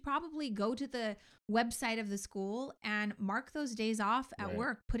ceremonies. You should probably go to the website of the school and mark those days off at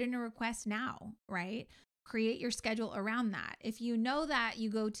work. Put in a request now, right? Create your schedule around that. If you know that you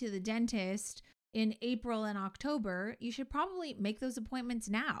go to the dentist in April and October, you should probably make those appointments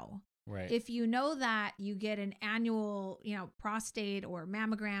now. Right. If you know that you get an annual, prostate or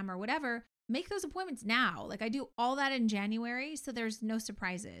mammogram or whatever, make those appointments now. Like I do all that in January, so there's no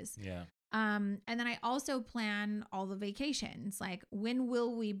surprises. Yeah. And then I also plan all the vacations. Like when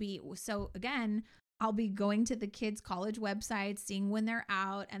will we be? So again, I'll be going to the kids' college websites, seeing when they're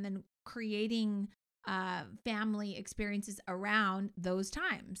out, and then creating family experiences around those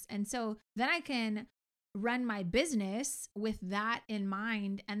times. And so then I can run my business with that in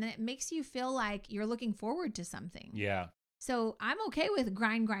mind. And then it makes you feel like you're looking forward to something. Yeah. So I'm okay with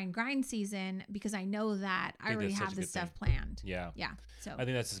grind season because I know that I already have this stuff planned. Yeah. Yeah. So I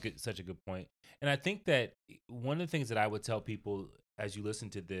think that's such a good point. And I think that one of the things that I would tell people as you listen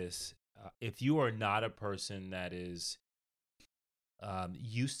to this, if you are not a person that is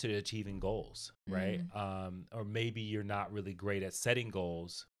used to achieving goals, right? Or maybe you're not really great at setting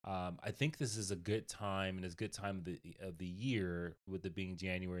goals. I think this is a good time, and it's a good time of the year, with it being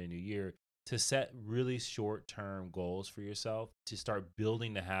January, New Year, to set really short-term goals for yourself, to start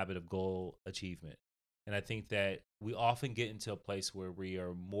building the habit of goal achievement. And I think that we often get into a place where we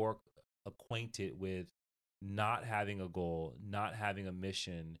are more acquainted with not having a goal, not having a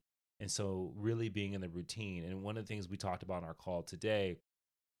mission, and so really being in the routine. And one of the things we talked about on our call today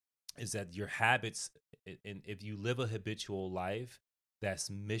is that your habits, and if you live a habitual life that's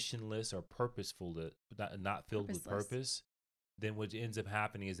missionless or purposeful, not filled with purpose, then what ends up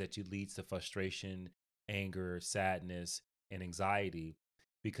happening is that you leads to frustration, anger, sadness, and anxiety,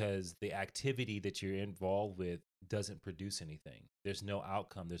 because the activity that you're involved with doesn't produce anything. There's no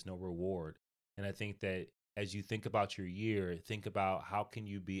outcome, there's no reward. And I think that as you think about your year, think about how can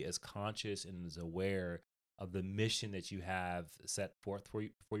you be as conscious and as aware of the mission that you have set forth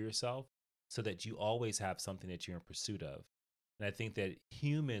for yourself, so that you always have something that you're in pursuit of. And I think that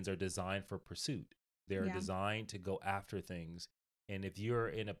humans are designed for pursuit. They're designed to go after things. And if you're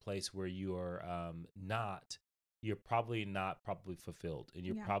in a place where you are you're probably not fulfilled. And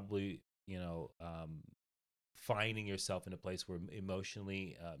you're probably, finding yourself in a place where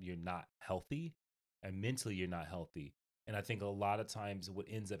emotionally you're not healthy, and mentally you're not healthy. And I think a lot of times what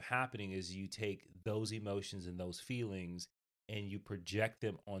ends up happening is you take those emotions and those feelings and you project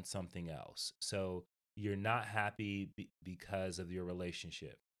them on something else. So you're not happy because of your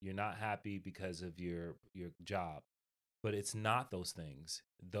relationship. You're not happy because of your job. But it's not those things.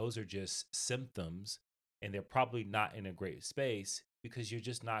 Those are just symptoms, and they're probably not in a great space because you're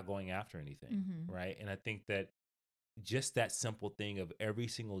just not going after anything, right? And I think that just that simple thing of every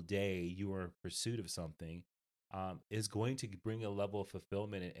single day you are in pursuit of something is going to bring a level of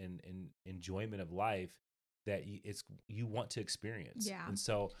fulfillment and enjoyment of life that you want to experience. Yeah. And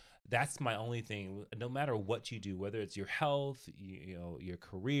so that's my only thing. No matter what you do, whether it's your health, your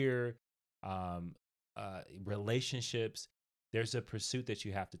career, relationships, there's a pursuit that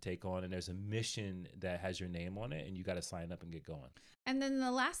you have to take on, and there's a mission that has your name on it, and you got to sign up and get going. And then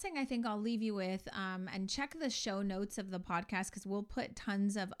the last thing I think I'll leave you with, and check the show notes of the podcast, because we'll put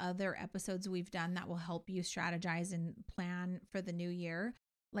tons of other episodes we've done that will help you strategize and plan for the new year.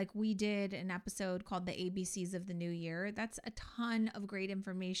 Like we did an episode called The ABCs of the New Year. That's a ton of great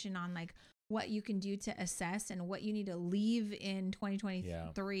information on like what you can do to assess and what you need to leave in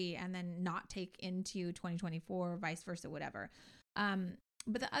 2023 and then not take into 2024 or vice versa, whatever.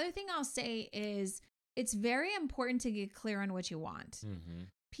 But the other thing I'll say is it's very important to get clear on what you want.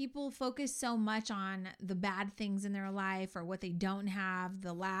 People focus so much on the bad things in their life or what they don't have,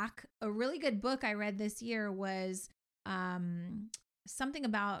 the lack. A really good book I read this year was something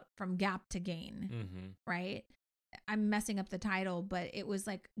about From Gap to Gain, right? I'm messing up the title, but it was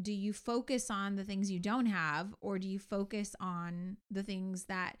like, do you focus on the things you don't have, or do you focus on the things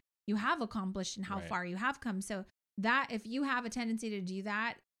that you have accomplished and how far you have come? So that if you have a tendency to do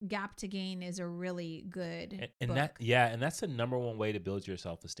that, Gap to Gain is a really good book. And that's the number one way to build your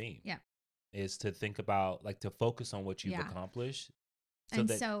self-esteem. Yeah. Is to think about, like, to focus on what you've accomplished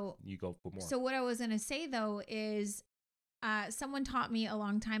so you go for more. So what I was going to say though is someone taught me a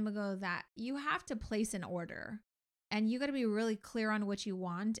long time ago that you have to place an order. And you got to be really clear on what you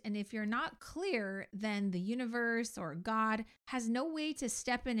want. And if you're not clear, then the universe or God has no way to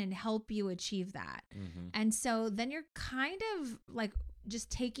step in and help you achieve that. And so then you're kind of like just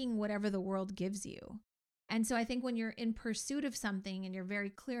taking whatever the world gives you. And so I think when you're in pursuit of something and you're very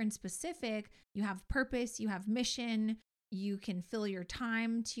clear and specific, you have purpose, you have mission, you can fill your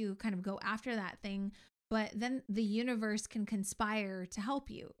time to kind of go after that thing. but then the universe can conspire to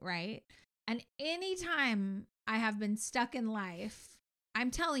help you, right? And anytime I have been stuck in life, I'm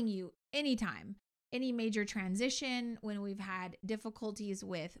telling you, anytime, any major transition, when we've had difficulties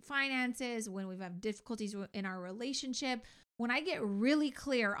with finances, when we've had difficulties in our relationship, when I get really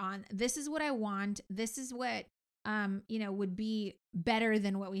clear on this is what I want, this is what, would be better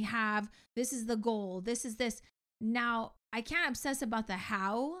than what we have. This is the goal. This is this. Now I can't obsess about the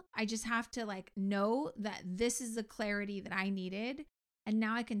how. I just have to know that this is the clarity that I needed. And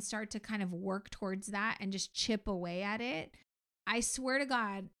now I can start to kind of work towards that and just chip away at it. I swear to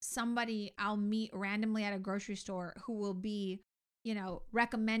God, somebody I'll meet randomly at a grocery store who will be,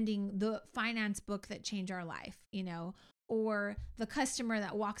 recommending the finance book that changed our life, or the customer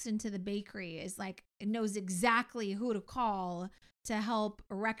that walks into the bakery is knows exactly who to call to help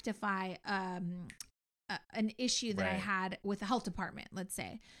rectify an issue that I had with the health department, let's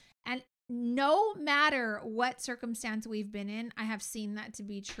say. And no matter what circumstance we've been in, I have seen that to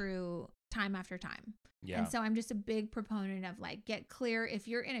be true time after time. Yeah. And so I'm just a big proponent of get clear. If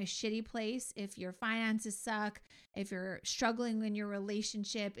you're in a shitty place, if your finances suck, if you're struggling in your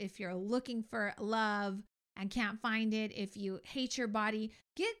relationship, if you're looking for love and can't find it, if you hate your body,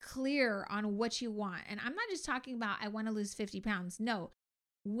 get clear on what you want. And I'm not just talking about I want to lose 50 pounds. No.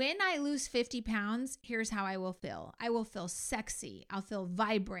 When I lose 50 pounds, here's how I will feel. I will feel sexy. I'll feel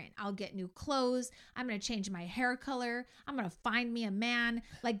vibrant. I'll get new clothes. I'm going to change my hair color. I'm going to find me a man.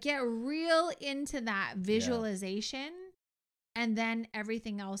 Get real into that visualization, and then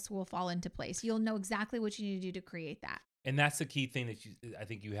everything else will fall into place. You'll know exactly what you need to do to create that. And that's the key thing that I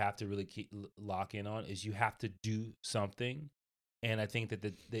think you have to really lock in on is you have to do something. And I think that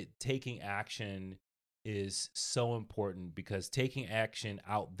the taking action is so important because taking action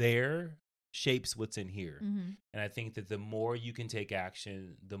out there shapes what's in here. Mm-hmm. And I think that the more you can take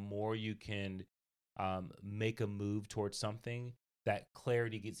action, the more you can make a move towards something, that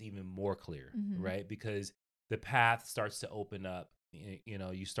clarity gets even more clear, mm-hmm. right? Because the path starts to open up,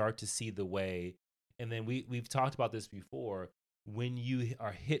 you start to see the way. And then we've talked about this before, when you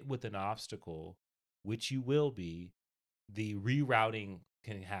are hit with an obstacle, which you will be, the rerouting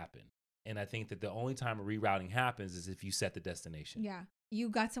can happen. And I think that the only time a rerouting happens is if you set the destination. Yeah. You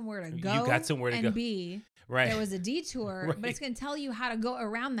got somewhere to go. You got somewhere to go. B, right. There was a detour, right. But it's going to tell you how to go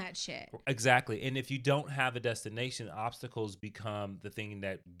around that shit. Exactly. And if you don't have a destination, obstacles become the thing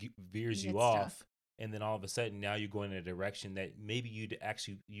that veers you off. Stuff. And then all of a sudden, now you're going in a direction that maybe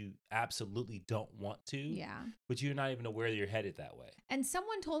you absolutely don't want to. Yeah. But you're not even aware that you're headed that way. And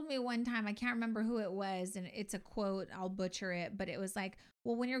someone told me one time, I can't remember who it was, and it's a quote, I'll butcher it, but it was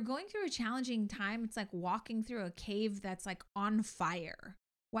well, when you're going through a challenging time, it's like walking through a cave that's on fire.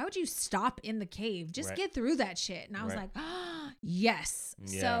 Why would you stop in the cave? Just get through that shit. And I was yes.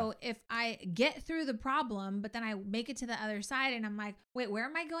 Yeah. So if I get through the problem, but then I make it to the other side and I'm like, wait, where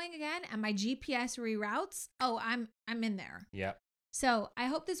am I going again? And my GPS reroutes. Oh, I'm in there. Yeah. So I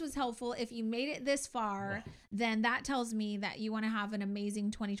hope this was helpful. If you made it this far, then that tells me that you want to have an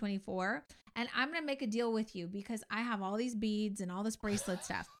amazing 2024. And I'm going to make a deal with you because I have all these beads and all this bracelet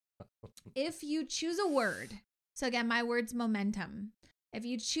stuff. If you choose a word, so again, my word's momentum. If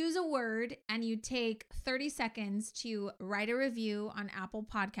you choose a word and you take 30 seconds to write a review on Apple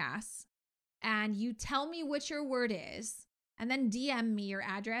Podcasts and you tell me what your word is and then DM me your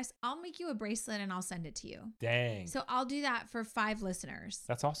address, I'll make you a bracelet and I'll send it to you. Dang. So I'll do that for 5 listeners.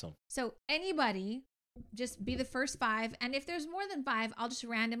 That's awesome. So anybody, just be the first 5. And if there's more than 5, I'll just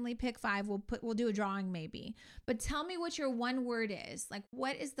randomly pick 5. We'll do a drawing maybe. But tell me what your one word is.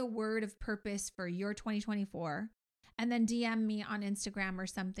 What is the word of purpose for your 2024? And then DM me on Instagram or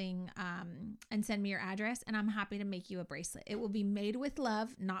something and send me your address. And I'm happy to make you a bracelet. It will be made with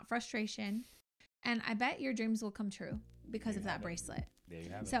love, not frustration. And I bet your dreams will come true because of that bracelet. There you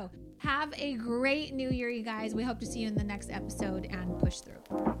have it. So have a great new year, you guys. We hope to see you in the next episode and push through.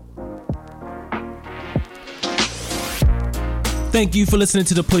 Thank you for listening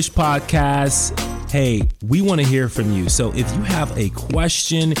to the Push Podcast. Hey, we want to hear from you. So if you have a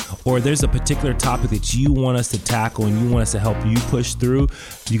question or there's a particular topic that you want us to tackle and you want us to help you push through,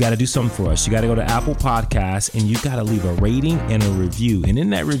 you got to do something for us. You got to go to Apple Podcasts and you got to leave a rating and a review. And in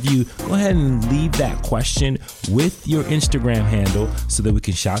that review, go ahead and leave that question with your Instagram handle so that we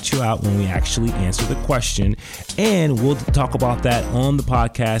can shout you out when we actually answer the question. And we'll talk about that on the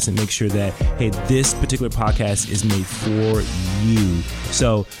podcast and make sure that, hey, this particular podcast is made for you.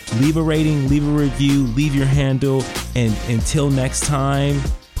 So leave a rating, leave a review, leave your handle, and until next time,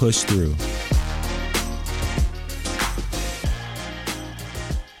 push through.